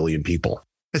 9 billion people.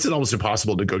 It's an almost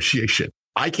impossible negotiation.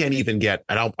 I can't even get,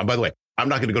 by the way, I'm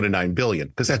not going to go to 9 billion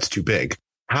because that's too big.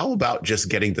 How about just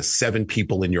getting the 7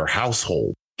 people in your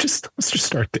household? Let's just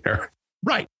start there.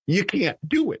 Right. You can't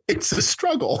do it. It's a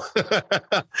struggle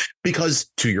because,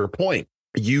 to your point,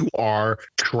 you are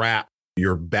trapped.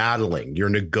 You're battling. You're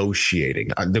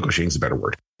negotiating. Negotiating is a better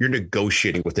word. You're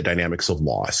negotiating with the dynamics of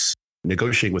loss,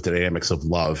 negotiating with the dynamics of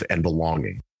love and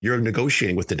belonging. You're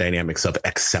negotiating with the dynamics of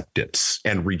acceptance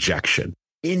and rejection.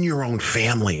 in your own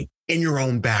family, in your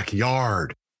own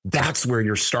backyard. That's where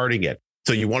you're starting it.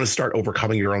 So you want to start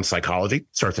overcoming your own psychology?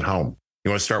 Starts at home.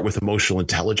 You want to start with emotional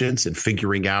intelligence and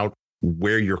figuring out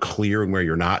where you're clear and where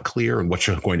you're not clear and what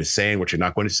you're going to say and what you're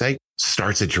not going to say.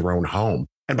 Starts at your own home.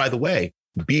 And by the way,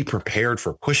 be prepared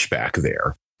for pushback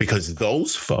there, because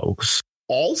those folks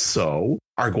also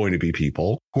are going to be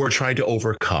people who are trying to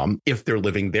overcome, if they're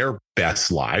living their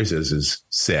best lives, as is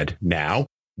said now,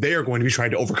 they are going to be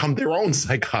trying to overcome their own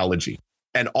psychology.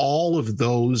 And all of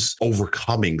those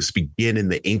overcomings begin in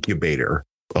the incubator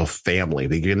of family,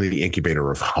 they begin in the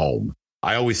incubator of home.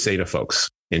 I always say to folks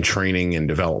in training and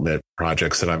development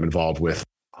projects that I'm involved with,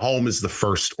 home is the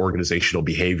first organizational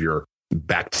behavior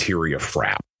bacteria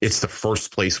frap. It's the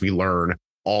first place we learn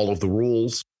all of the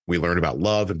rules. We learn about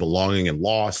love and belonging and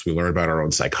loss. We learn about our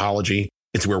own psychology.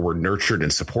 It's where we're nurtured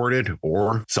and supported,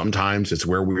 or sometimes it's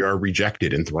where we are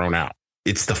rejected and thrown out.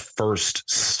 It's the first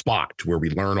spot where we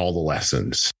learn all the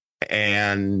lessons.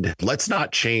 And let's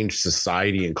not change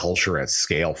society and culture at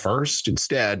scale first.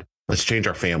 Instead, let's change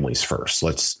our families first.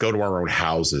 Let's go to our own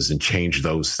houses and change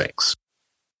those things.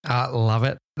 Love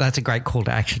it. That's a great call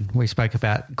to action. We spoke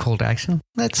about call to action.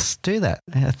 Let's do that.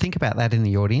 Think about that in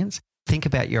the audience. Think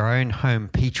about your own home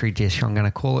petri dish, I'm going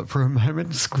to call it for a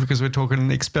moment because we're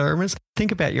talking experiments.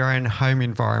 Think about your own home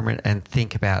environment and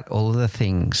think about all of the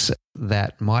things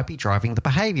that might be driving the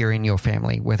behavior in your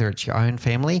family, whether it's your own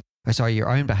family, your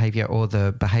own behavior or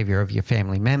the behavior of your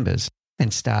family members,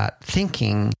 and start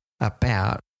thinking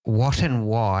about what and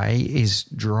why is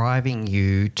driving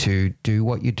you to do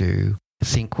what you do,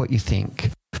 think what you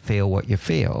think, feel what you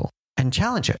feel, and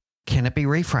challenge it. Can it be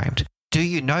reframed? Do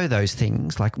you know those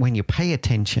things? Like when you pay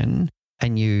attention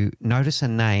and you notice a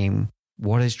name,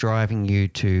 what is driving you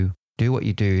to do what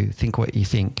you do, think what you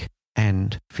think,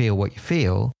 and feel what you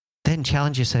feel? Then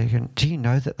challenge yourself. Do you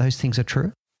know that those things are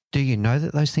true? Do you know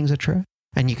that those things are true?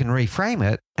 And you can reframe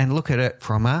it and look at it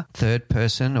from a third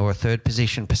person or a third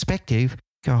position perspective.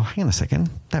 Go, hang on a second,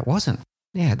 that wasn't.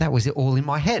 Yeah, that was all in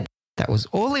my head. That was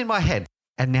all in my head.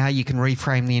 And now you can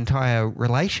reframe the entire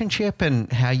relationship and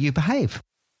how you behave.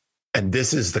 And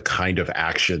this is the kind of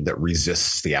action that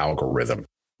resists the algorithm.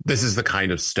 This is the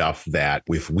kind of stuff that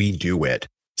if we do it.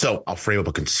 So I'll frame up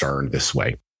a concern this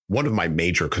way. One of my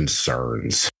major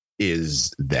concerns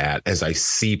is that as I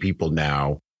see people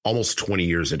now, almost 20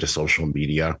 years into social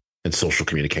media and social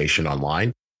communication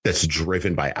online, that's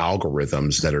driven by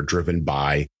algorithms that are driven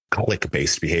by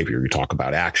click-based behavior. You talk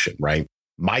about action, right?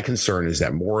 My concern is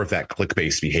that more of that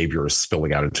click-based behavior is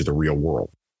spilling out into the real world.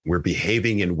 We're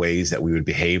behaving in ways that we would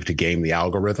behave to game the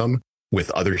algorithm with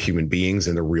other human beings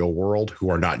in the real world who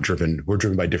are not driven. We're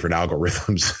driven by different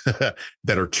algorithms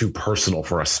that are too personal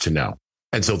for us to know.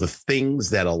 And so the things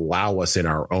that allow us in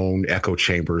our own echo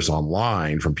chambers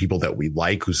online from people that we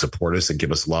like, who support us and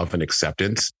give us love and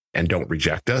acceptance and don't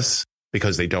reject us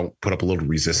because they don't put up a little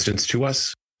resistance to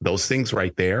us, those things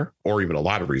right there, or even a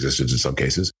lot of resistance in some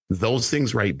cases, those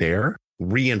things right there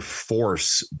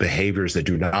reinforce behaviors that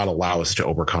do not allow us to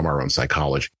overcome our own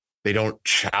psychology. They don't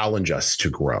challenge us to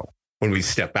grow. When we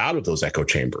step out of those echo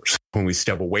chambers, when we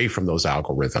step away from those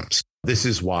algorithms, this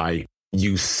is why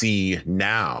you see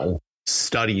now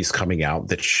studies coming out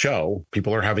that show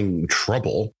people are having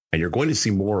trouble, and you're going to see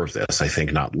more of this, I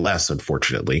think, not less,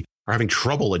 unfortunately, are having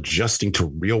trouble adjusting to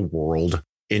real world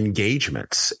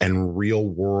engagements and real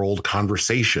world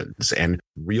conversations and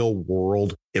real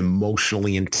world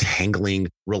emotionally entangling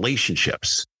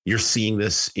relationships. You're seeing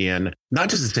this in not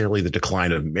just necessarily the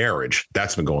decline of marriage.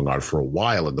 That's been going on for a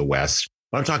while in the West.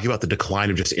 But I'm talking about the decline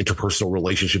of just interpersonal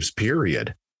relationships,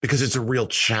 period, because it's a real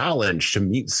challenge to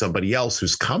meet somebody else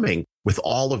who's coming with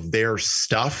all of their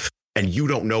stuff. And you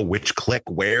don't know which click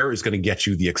where is going to get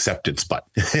you the acceptance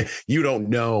button. You don't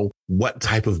know what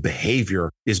type of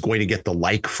behavior is going to get the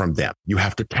like from them. You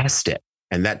have to test it.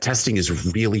 And that testing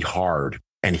is really hard.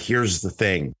 And here's the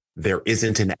thing. There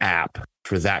isn't an app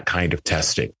for that kind of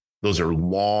testing. Those are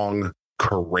long,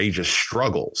 courageous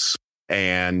struggles.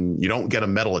 And you don't get a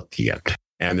medal at the end.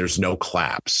 And there's no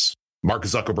claps. Mark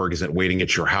Zuckerberg isn't waiting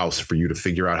at your house for you to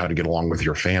figure out how to get along with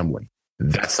your family.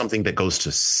 That's something that goes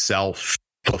to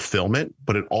self-fulfillment,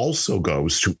 but it also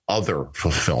goes to other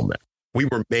fulfillment. We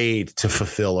were made to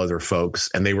fulfill other folks,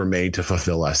 and they were made to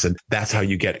fulfill us. And that's how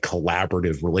you get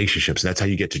collaborative relationships. And that's how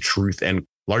you get to truth, and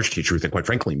largely truth, and quite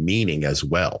frankly, meaning as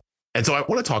well. And so I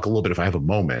want to talk a little bit, if I have a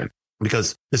moment,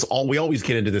 because we always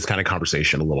get into this kind of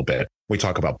conversation a little bit. We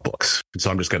talk about books. And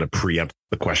so I'm just going to preempt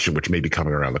the question, which may be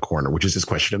coming around the corner, which is this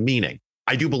question of meaning.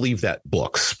 I do believe that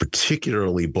books,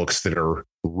 particularly books that are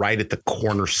right at the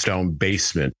cornerstone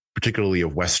basement, particularly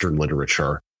of Western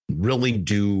literature, really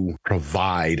do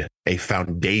provide a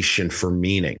foundation for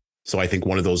meaning. So I think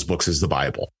one of those books is the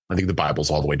Bible. I think the Bible's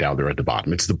all the way down there at the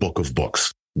bottom. It's the book of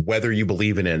books. Whether you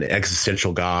believe in an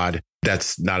existential God,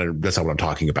 that's not what I'm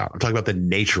talking about. I'm talking about the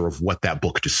nature of what that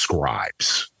book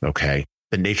describes. Okay.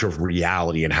 The nature of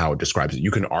reality and how it describes it.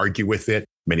 You can argue with it.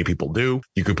 Many people do.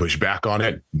 You can push back on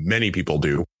it. Many people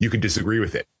do. You can disagree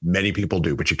with it. Many people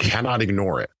do, but you cannot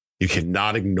ignore it. You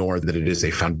cannot ignore that it is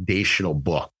a foundational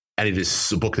book. And it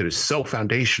is a book that is so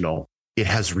foundational, it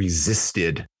has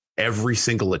resisted every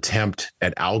single attempt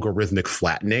at algorithmic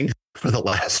flattening for the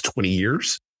last 20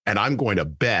 years. And I'm going to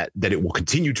bet that it will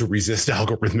continue to resist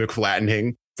algorithmic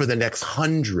flattening for the next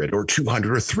 100 or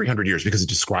 200 or 300 years, because it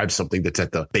describes something that's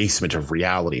at the basement of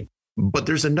reality. But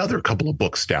there's another couple of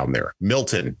books down there.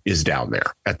 Milton is down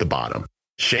there at the bottom.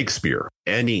 Shakespeare,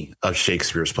 any of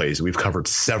Shakespeare's plays, we've covered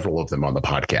several of them on the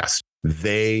podcast.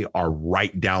 They are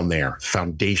right down there,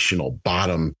 foundational,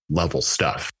 bottom level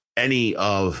stuff. Any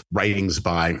of writings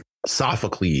by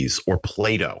Sophocles or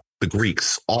Plato, the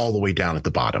Greeks, all the way down at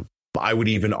the bottom. I would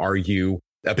even argue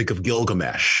Epic of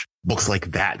Gilgamesh, books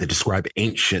like that describe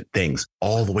ancient things,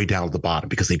 all the way down at the bottom,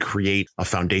 because they create a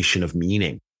foundation of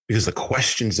meaning. Because the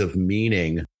questions of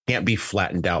meaning can't be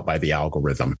flattened out by the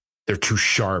algorithm. They're too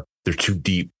sharp. They're too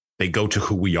deep. They go to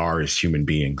who we are as human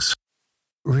beings.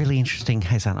 Really interesting,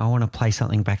 Jesan. I want to play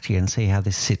something back to you and see how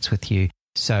this sits with you.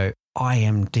 So I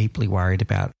am deeply worried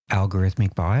about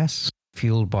algorithmic bias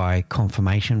fueled by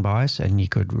confirmation bias. And you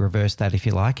could reverse that if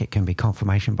you like. It can be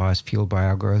confirmation bias fueled by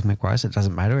algorithmic bias. It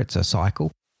doesn't matter. It's a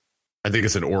cycle. I think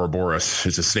it's an Ouroboros.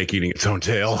 It's a snake eating its own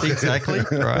tail. Exactly.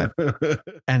 Right.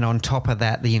 And on top of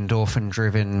that, the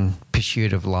endorphin-driven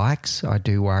pursuit of likes. I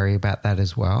do worry about that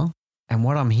as well. And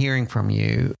what I'm hearing from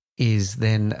you is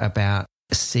then about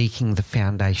seeking the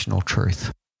foundational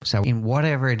truth. So in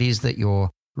whatever it is that you're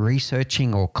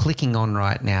researching or clicking on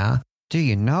right now, do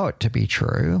you know it to be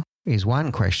true is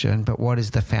one question, but what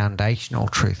is the foundational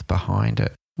truth behind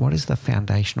it? What is the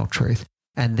foundational truth?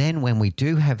 And then when we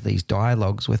do have these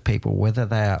dialogues with people, whether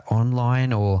they are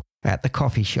online or at the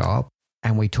coffee shop,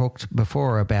 and we talked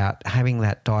before about having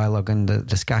that dialogue and the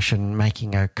discussion,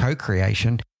 making a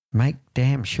co-creation, make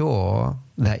damn sure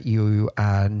that you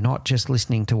are not just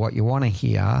listening to what you want to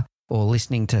hear or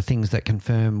listening to things that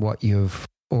confirm what you've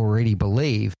already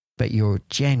believed, but you're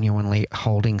genuinely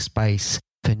holding space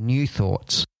for new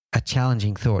thoughts, a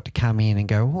challenging thought to come in and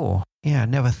go, oh, yeah, I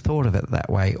never thought of it that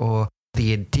way. Or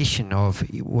the addition of,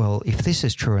 well, if this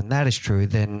is true and that is true,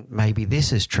 then maybe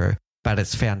this is true. But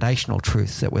it's foundational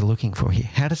truths that we're looking for here.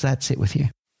 How does that sit with you?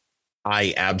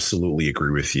 I absolutely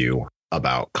agree with you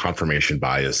about confirmation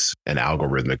bias and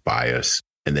algorithmic bias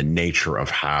and the nature of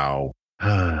how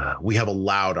we have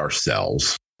allowed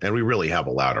ourselves, and we really have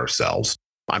allowed ourselves.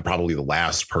 I'm probably the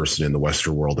last person in the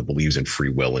Western world that believes in free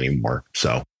will anymore.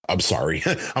 So I'm sorry.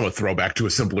 I'm a throwback to a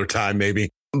simpler time, maybe.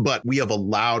 But we have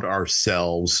allowed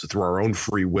ourselves through our own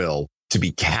free will to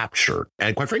be captured,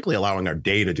 and quite frankly, allowing our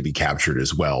data to be captured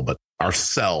as well. But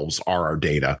ourselves are our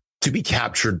data to be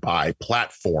captured by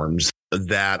platforms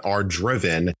that are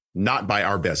driven not by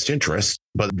our best interest,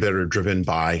 but that are driven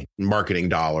by marketing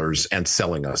dollars and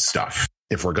selling us stuff,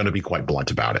 if we're going to be quite blunt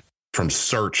about it, from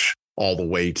search all the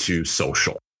way to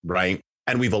social, right?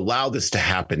 And we've allowed this to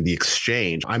happen, the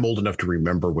exchange. I'm old enough to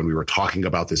remember when we were talking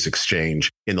about this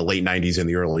exchange in the late 90s and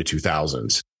the early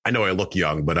 2000s. I know I look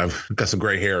young, but I've got some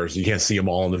gray hairs. You can't see them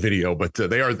all in the video, but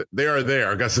they are there.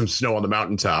 I've got some snow on the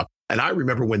mountaintop. And I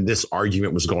remember when this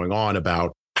argument was going on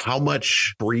about how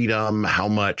much freedom, how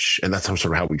much, and that's sort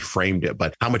of how we framed it,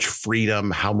 but how much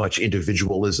freedom, how much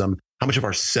individualism, how much of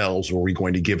ourselves were we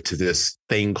going to give to this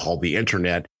thing called the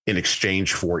internet in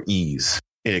exchange for ease,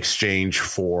 in exchange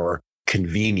for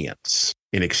convenience,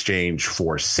 in exchange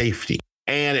for safety.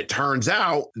 And it turns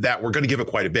out that we're going to give it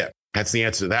quite a bit. That's the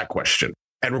answer to that question.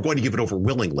 And we're going to give it over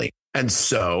willingly. And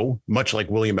so, much like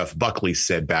William F. Buckley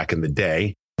said back in the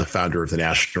day, the founder of the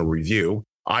National Review,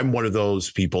 I'm one of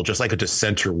those people, just like a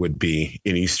dissenter would be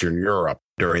in Eastern Europe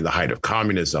during the height of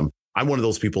communism. I'm one of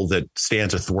those people that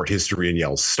stands athwart history and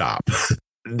yells, stop.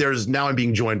 Now I'm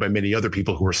being joined by many other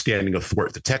people who are standing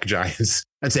athwart the tech giants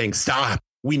and saying, stop,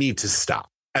 we need to stop.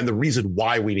 And the reason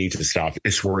why we need to stop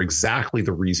is for exactly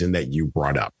the reason that you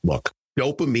brought up. Look,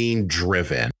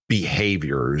 dopamine-driven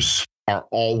behaviors are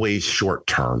always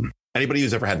short-term. Anybody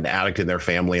who's ever had an addict in their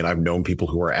family, and I've known people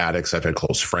who are addicts, I've had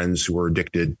close friends who are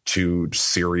addicted to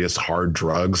serious hard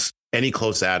drugs. Any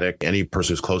close addict, any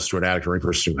person who's close to an addict, or any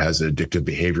person who has addictive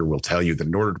behavior will tell you that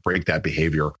in order to break that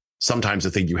behavior, Sometimes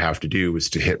the thing you have to do is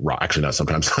to hit rock. Actually, not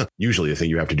sometimes. Usually the thing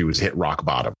you have to do is hit rock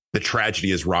bottom. The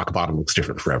tragedy is rock bottom looks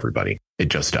different for everybody. It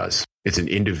just does. It's an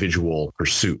individual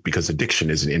pursuit because addiction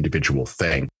is an individual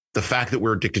thing. The fact that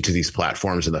we're addicted to these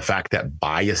platforms and the fact that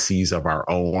biases of our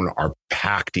own are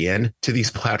packed in to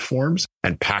these platforms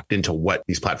and packed into what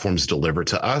these platforms deliver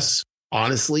to us,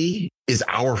 honestly, is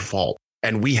our fault.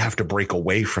 And we have to break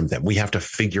away from them. We have to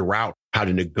figure out how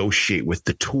to negotiate with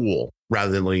the tool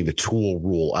rather than letting the tool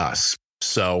rule us.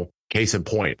 So case in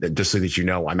point, just so that you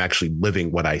know, I'm actually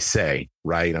living what I say,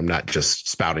 right? I'm not just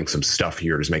spouting some stuff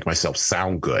here to make myself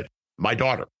sound good. My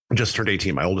daughter just turned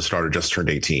 18. My oldest daughter just turned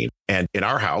 18. And in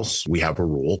our house, we have a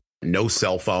rule: no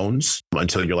cell phones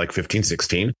until you're like 15,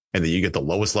 16. And then you get the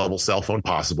lowest level cell phone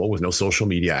possible with no social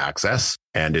media access.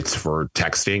 And it's for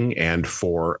texting and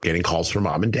for getting calls from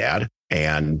mom and dad.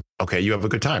 And okay, you have a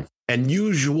good time. And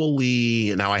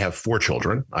usually now I have 4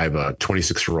 children. I have a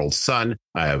 26-year-old son.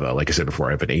 I have, like I said before,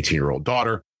 I have an 18-year-old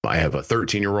daughter. I have a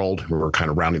 13-year-old. We're kind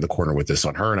of rounding the corner with this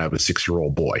on her. And I have a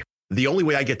 6-year-old boy. The only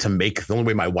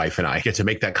way my wife and I get to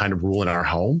make that kind of rule in our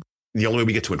home, the only way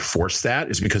we get to enforce that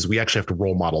is because we actually have to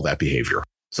role model that behavior.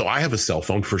 So I have a cell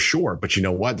phone for sure, but you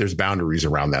know what? There's boundaries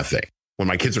around that thing. When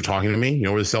my kids are talking to me, you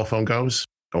know where the cell phone goes?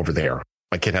 Over there.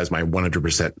 My kid has my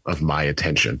 100% of my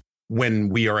attention. When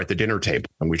we are at the dinner table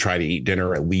and we try to eat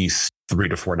dinner at least 3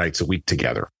 to 4 nights a week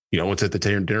together, you know what's at the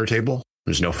dinner table?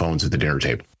 There's no phones at the dinner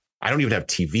table. I don't even have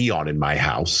TV on in my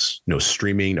house. No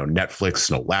streaming, no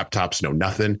Netflix, no laptops, no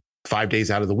nothing. 5 days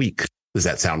out of the week. Does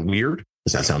that sound weird?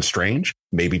 Does that sound strange?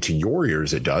 Maybe to your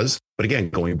ears it does. But again,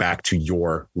 going back to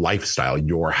your lifestyle,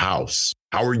 your house,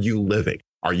 how are you living?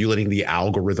 Are you letting the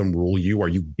algorithm rule you? Are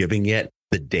you giving it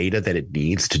the data that it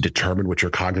needs to determine what your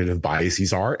cognitive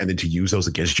biases are and then to use those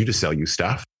against you to sell you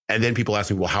stuff? And then people ask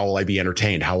me, well, how will I be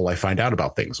entertained? How will I find out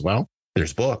about things? Well,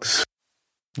 there's books.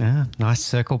 Yeah, nice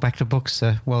circle back to books,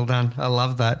 sir. Well done. I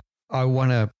love that. I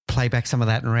want to play back some of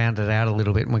that and round it out a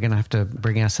little bit. And we're going to have to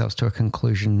bring ourselves to a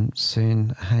conclusion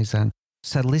soon, Jesan.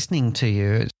 So listening to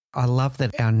you, I love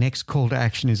that our next call to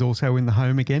action is also in the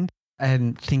home again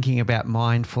and thinking about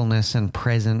mindfulness and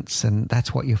presence. And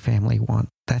that's what your family want.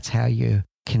 That's how you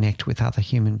connect with other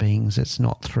human beings. It's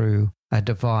not through a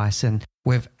device. And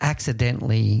we've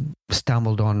accidentally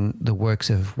stumbled on the works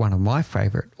of one of my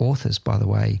favorite authors, by the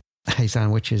way,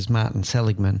 Jesan, which is Martin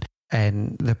Seligman.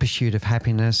 And the pursuit of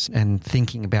happiness and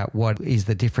thinking about what is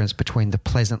the difference between the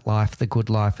pleasant life, the good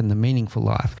life, and the meaningful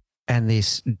life. And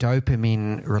this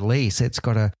dopamine release, it's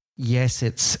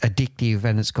addictive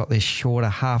and it's got this shorter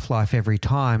half-life every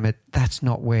time. That's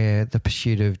not where the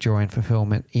pursuit of joy and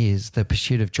fulfillment is. The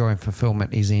pursuit of joy and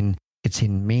fulfillment is in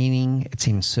meaning, it's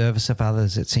in service of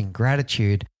others, it's in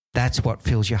gratitude. That's what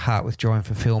fills your heart with joy and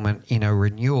fulfillment in a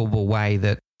renewable way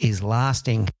that is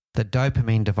lasting. The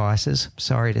dopamine devices,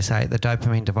 sorry to say it, the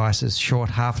dopamine devices, short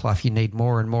half-life, you need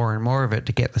more and more and more of it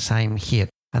to get the same hit.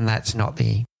 And that's not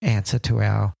the answer to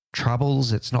our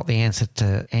troubles. It's not the answer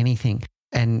to anything.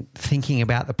 And thinking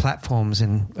about the platforms,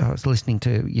 and I was listening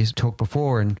to you talk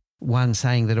before, and one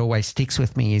saying that always sticks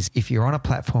with me is if you're on a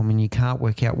platform and you can't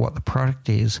work out what the product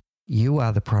is, you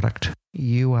are the product.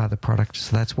 You are the product.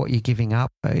 So that's what you're giving up,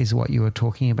 is what you were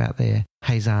talking about there,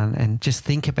 Jesan. And just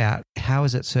think about, how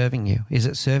is it serving you? Is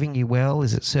it serving you well?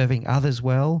 Is it serving others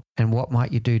well? And what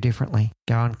might you do differently?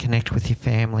 Go and connect with your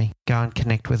family. Go and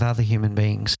connect with other human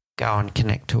beings. Go and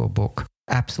connect to a book.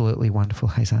 Absolutely wonderful,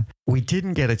 Jesan. We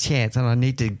didn't get a chance, and I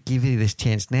need to give you this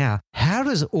chance now. How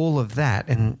does all of that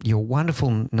and your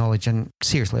wonderful knowledge, and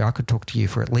seriously, I could talk to you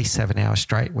for at least 7 hours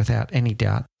straight without any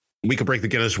doubt. We could break the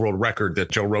Guinness World Record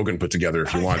that Joe Rogan put together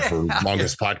if you want for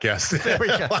longest podcast. There we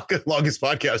go. Longest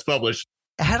podcast published.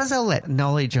 How does all that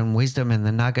knowledge and wisdom and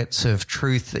the nuggets of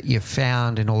truth that you've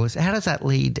found and all this, how does that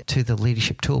lead to the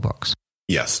Leadership Toolbox?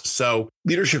 Yes. So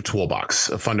Leadership Toolbox,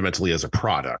 fundamentally as a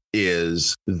product,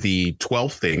 is the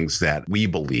 12 things that we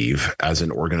believe as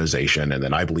an organization, and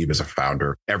then I believe as a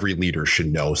founder, every leader should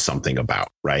know something about,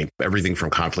 right? Everything from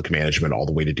conflict management all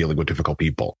the way to dealing with difficult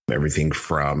people, everything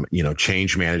from,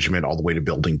 change management all the way to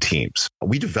building teams.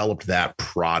 We developed that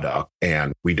product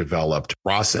and we developed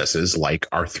processes like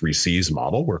our 3Cs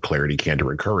model, where clarity,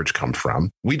 candor, and courage come from.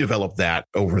 We developed that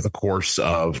over the course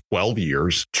of 12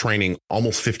 years, training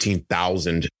almost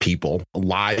 15,000 people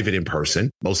live and in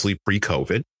person, mostly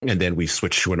pre-COVID. And then we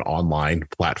switched to an online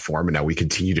platform, and now we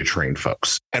continue to train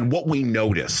folks. And what we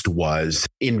noticed was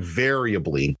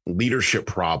invariably leadership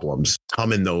problems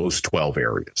come in those 12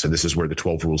 areas. And this is where the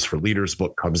 12 Rules for Leaders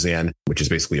book comes in, which is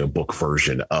basically a book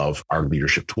version of our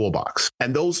leadership toolbox.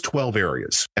 And those 12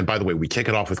 areas, and by the way, we kick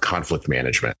it off with conflict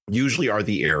management, usually are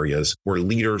the areas where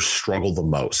leaders struggle the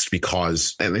most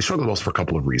because, and they struggle the most for a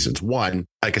couple of reasons. One,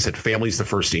 like I said, family is the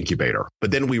first incubator,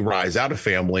 but then we rise out of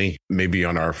family, maybe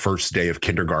on our first day of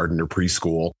kindergarten or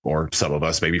preschool, or some of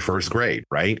us maybe first grade,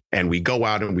 right? And we go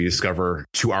out and we discover,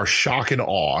 to our shock and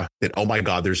awe, that, oh my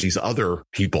God, there's these other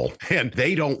people and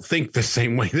they don't think the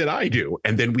same way that I do.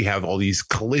 And then we have all these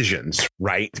collisions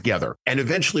right together. And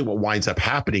eventually what winds up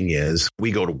happening is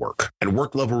we go to work, and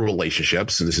work level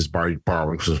relationships, and this is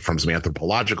borrowing from some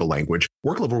anthropological language,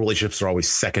 work level relationships are always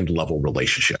second level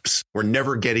relationships. We're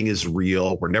never getting as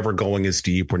real. We're never going as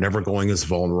deep. We're never going as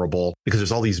vulnerable because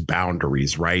there's all these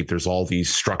boundaries, right? There's all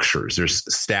these structures. There's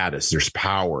status, there's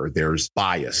power, there's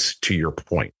bias, to your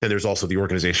point. Then there's also the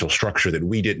organizational structure that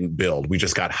we didn't build. We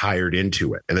just got hired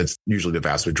into it. And that's usually the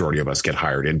vast majority of us get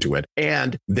hired into it.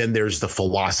 And then there's the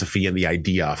philosophy and the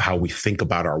idea of how we think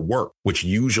about our work, which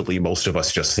usually most of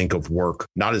us just think of work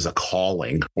not as a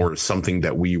calling or something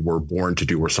that we were born to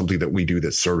do or something that we do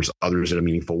that serves others in a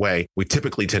meaningful way. We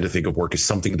typically tend to think of work as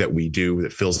something that we do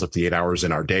that fills up the 8 hours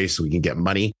in our day so we can get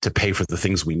money to pay for the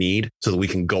things we need so that we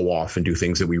can go off and do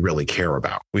things that we really care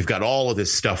about. We've got all of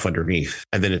this stuff underneath.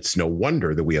 And then it's no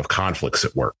wonder that we have conflicts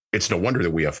at work. It's no wonder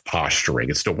that we have posturing.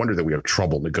 It's no wonder that we have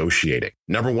trouble negotiating.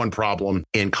 Number one problem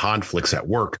in conflicts at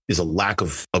work is the lack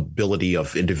of ability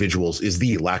for individuals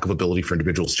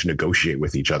to negotiate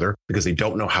with each other because they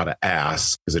don't know how to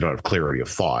ask, because they don't have clarity of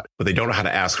thought, but they don't know how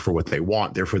to ask for what they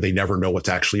want. Therefore, they never know what's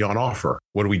actually on offer.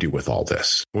 What do we do with all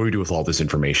this? What do we do with all this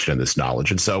information and this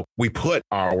knowledge? And so we put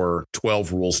our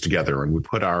 12 rules together, and we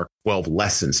put our 12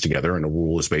 lessons together, and a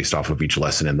rule is based off of each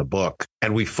lesson in the book.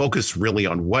 And we focus really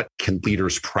on what can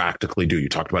leaders practically do. You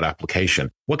talked about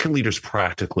application. What can leaders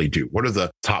practically do? What are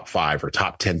the top 5 or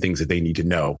top 10 things that they need to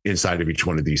know inside of each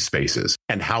one of these spaces?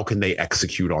 And how can they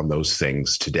execute on those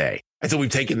things today? And so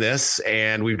we've taken this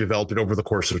and we've developed it over the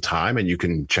course of time, and you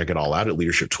can check it all out at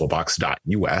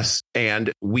leadershiptoolbox.us.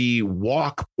 And we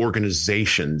walk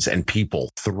organizations and people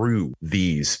through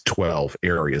these 12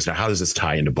 areas. Now, how does this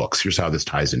tie into books? Here's how this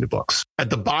ties into books.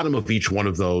 At the bottom of each one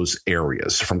of those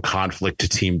areas, from conflict to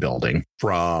team building,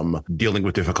 from dealing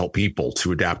with difficult people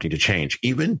to adapting to change,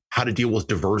 even how to deal with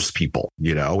diverse people,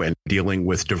 and dealing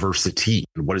with diversity.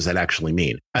 And what does that actually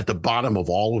mean? At the bottom of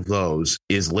all of those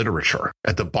is literature.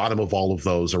 At the bottom of all of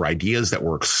those are ideas that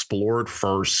were explored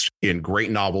first in great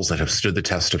novels that have stood the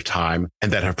test of time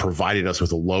and that have provided us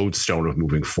with a lodestone of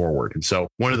moving forward. And so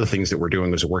one of the things that we're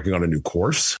doing is we're working on a new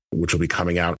course, which will be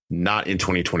coming out not in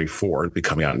 2024, it'll be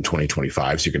coming out in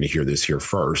 2025. So you're going to hear this here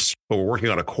first. But we're working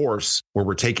on a course where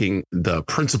we're taking the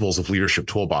principles of Leadership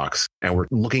Toolbox and we're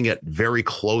looking at very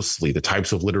closely the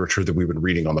types of literature that we've been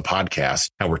reading on the podcast,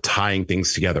 and we're tying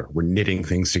things together. We're knitting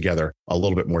things together a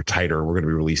little bit more tighter. We're going to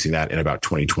be releasing that in about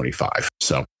 2025.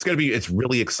 So it's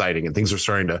really exciting, and things are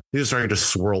starting to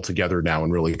swirl together now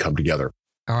and really come together.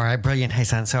 All right, brilliant,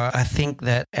 Jesan. So I think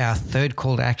that our third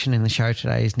call to action in the show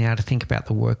today is now to think about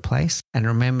the workplace and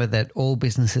remember that all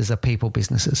businesses are people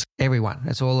businesses. Everyone.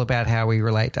 It's all about how we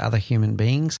relate to other human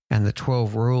beings. And the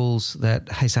 12 rules that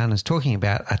Jesan is talking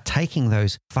about are taking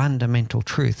those fundamental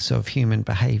truths of human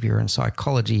behavior and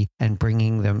psychology and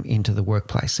bringing them into the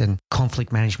workplace. And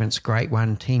conflict management's a great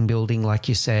one. Team building, like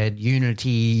you said,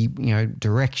 unity,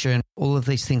 direction. All of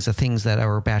these things are things that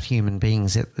are about human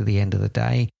beings at the end of the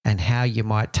day, and how you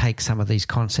might take some of these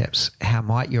concepts. How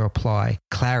might you apply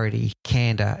clarity,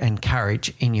 candor, and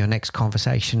courage in your next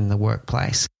conversation in the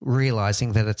workplace,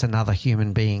 realizing that it's another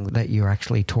human being that you're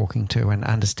actually talking to and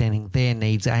understanding their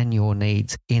needs and your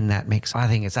needs in that mix. I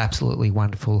think it's absolutely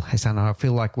wonderful, Jesan. I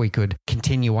feel like we could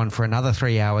continue on for another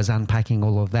 3 hours unpacking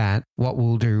all of that. What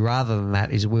we'll do rather than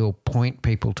that is we'll point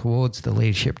people towards the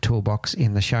Leadership Toolbox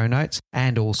in the show notes,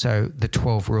 and also the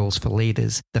 12 rules for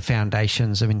leaders, the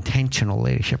foundations of intentional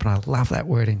leadership. And I love that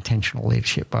word, intentional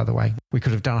leadership, by the way. We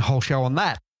could have done a whole show on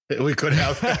that. We could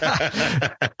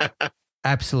have.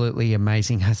 Absolutely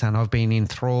amazing, Jesan. I've been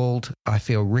enthralled. I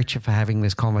feel richer for having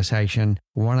this conversation.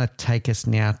 I want to take us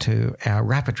now to our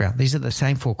rapid round. These are the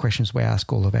same 4 questions we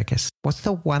ask all of our guests. What's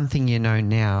the one thing you know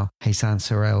now, Jesan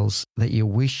Sorrells, that you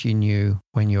wish you knew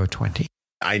when you were 20?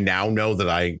 I now know that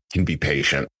I can be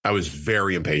patient. I was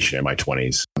very impatient in my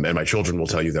 20s, and my children will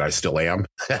tell you that I still am,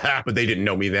 but they didn't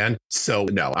know me then. So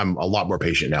no, I'm a lot more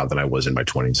patient now than I was in my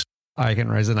 20s. I can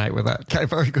resonate with that. Okay,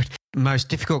 very good. Most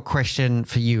difficult question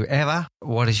for you ever.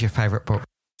 What is your favorite book?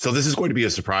 So this is going to be a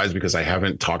surprise because I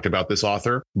haven't talked about this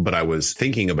author, but I was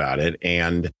thinking about it.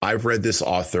 And I read this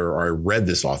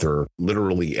author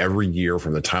literally every year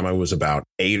from the time I was about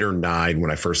 8 or 9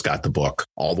 when I first got the book,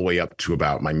 all the way up to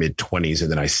about my mid-20s. And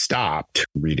then I stopped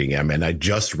reading him. And I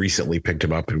just recently picked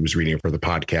him up and was reading it for the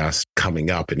podcast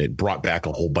coming up. And it brought back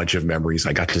a whole bunch of memories.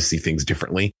 I got to see things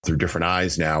differently through different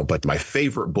eyes now. But my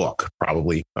favorite book,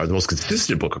 probably, or the most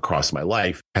consistent book across my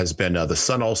life, has been The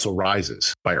Sun Also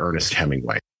Rises by Ernest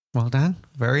Hemingway. Well done.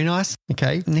 Very nice.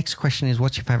 Okay. Next question is,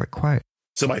 what's your favorite quote?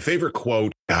 So my favorite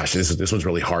quote, gosh, this one's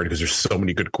really hard because there's so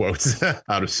many good quotes out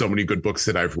of so many good books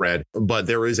that I've read. But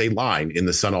there is a line in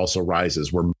The Sun Also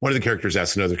Rises where one of the characters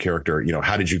asks another character,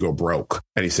 how did you go broke?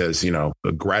 And he says,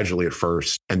 gradually at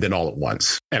first and then all at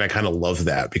once. And I kind of love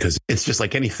that because it's just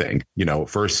like anything. At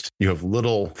first you have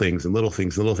little things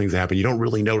that happen. You don't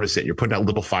really notice it. You're putting out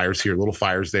little fires here, little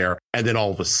fires there. And then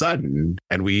all of a sudden,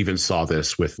 and we even saw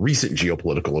this with recent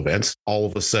geopolitical events, all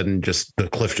of a sudden just the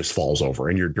cliff just falls over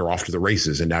and you're off to the races.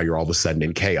 And now you're all of a sudden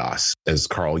in chaos, as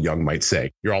Carl Jung might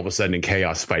say. You're all of a sudden in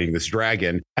chaos fighting this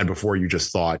dragon. And before you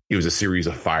just thought it was a series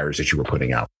of fires that you were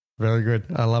putting out. Very good.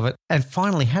 I love it. And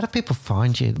finally, how do people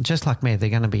find you? Just like me, they're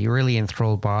going to be really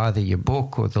enthralled by either your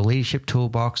book or the Leadership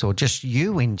Toolbox or just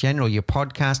you in general, your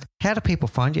podcast. How do people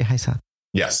find you, Jesan?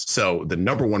 Yes. So the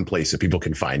number one place that people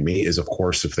can find me is, of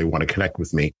course, if they want to connect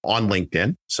with me on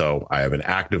LinkedIn. So I have an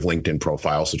active LinkedIn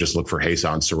profile. So just look for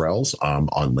Jesan Sorrells on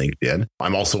LinkedIn.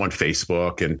 I'm also on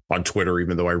Facebook and on Twitter,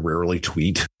 even though I rarely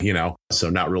tweet, so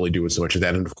not really doing so much of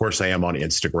that. And of course, I am on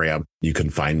Instagram. You can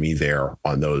find me there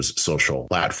on those social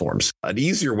platforms. An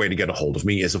easier way to get a hold of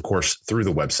me is, of course, through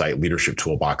the website,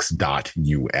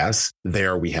 leadershiptoolbox.us.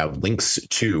 There we have links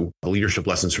to the Leadership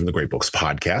Lessons from the Great Books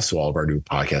podcast. So all of our new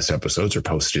podcast episodes are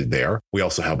posted there. We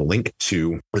also have a link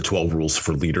to the 12 Rules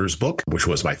for Leaders book, which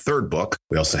was my third book.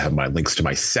 We also have my links to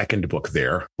my second book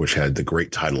there, which had the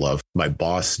great title of My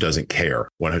Boss Doesn't Care,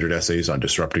 100 Essays on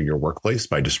Disrupting Your Workplace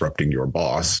by Disrupting Your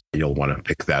Boss. You'll want to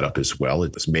pick that up as well.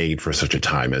 It was made for such a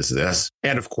time as this.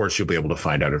 And of course, you'll be able to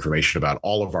find out information about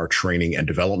all of our training and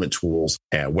development tools,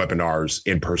 webinars,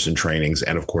 in-person trainings,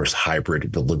 and of course,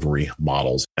 hybrid delivery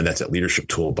models. And that's at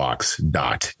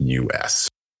leadershiptoolbox.us.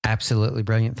 Absolutely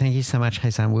brilliant. Thank you so much,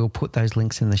 Jesan. We'll put those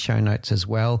links in the show notes as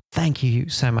well. Thank you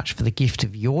so much for the gift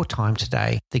of your time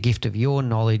today, the gift of your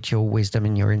knowledge, your wisdom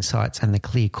and your insights, and the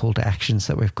clear call to actions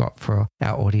that we've got for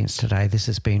our audience today. This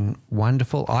has been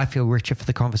wonderful. I feel richer for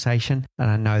the conversation, and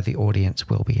I know the audience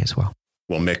will be as well.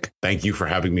 Well, Mick, thank you for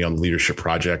having me on the Leadership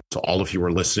Project. To all of you who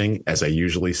are listening, as I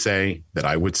usually say, that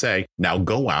I would say, now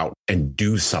go out and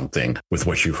do something with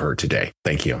what you've heard today.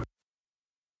 Thank you.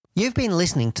 You've been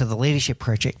listening to The Leadership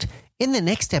Project. In the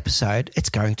next episode, it's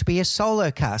going to be a solo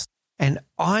cast, and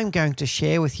I'm going to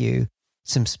share with you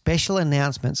some special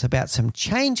announcements about some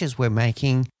changes we're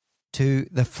making to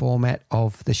the format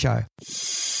of the show.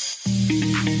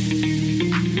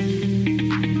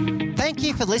 Thank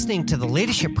you for listening to The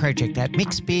Leadership Project at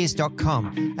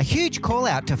mickspears.com. A huge call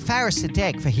out to Faris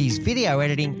Sadek for his video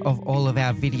editing of all of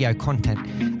our video content,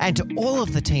 and to all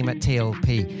of the team at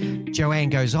TLP. Joanne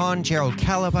Goes On, Gerald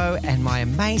Calabo, and my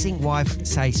amazing wife,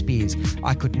 Say Spears.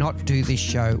 I could not do this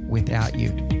show without you.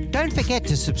 Don't forget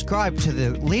to subscribe to the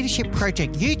Leadership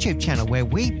Project YouTube channel, where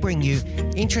we bring you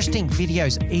interesting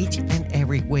videos each and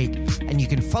every week. And you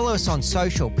can follow us on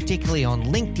social, particularly on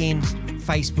LinkedIn,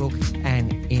 Facebook,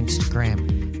 and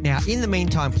Instagram. Now, in the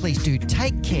meantime, please do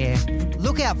take care,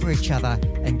 look out for each other,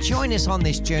 and join us on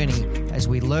this journey as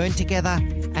we learn together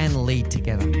and lead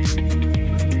together.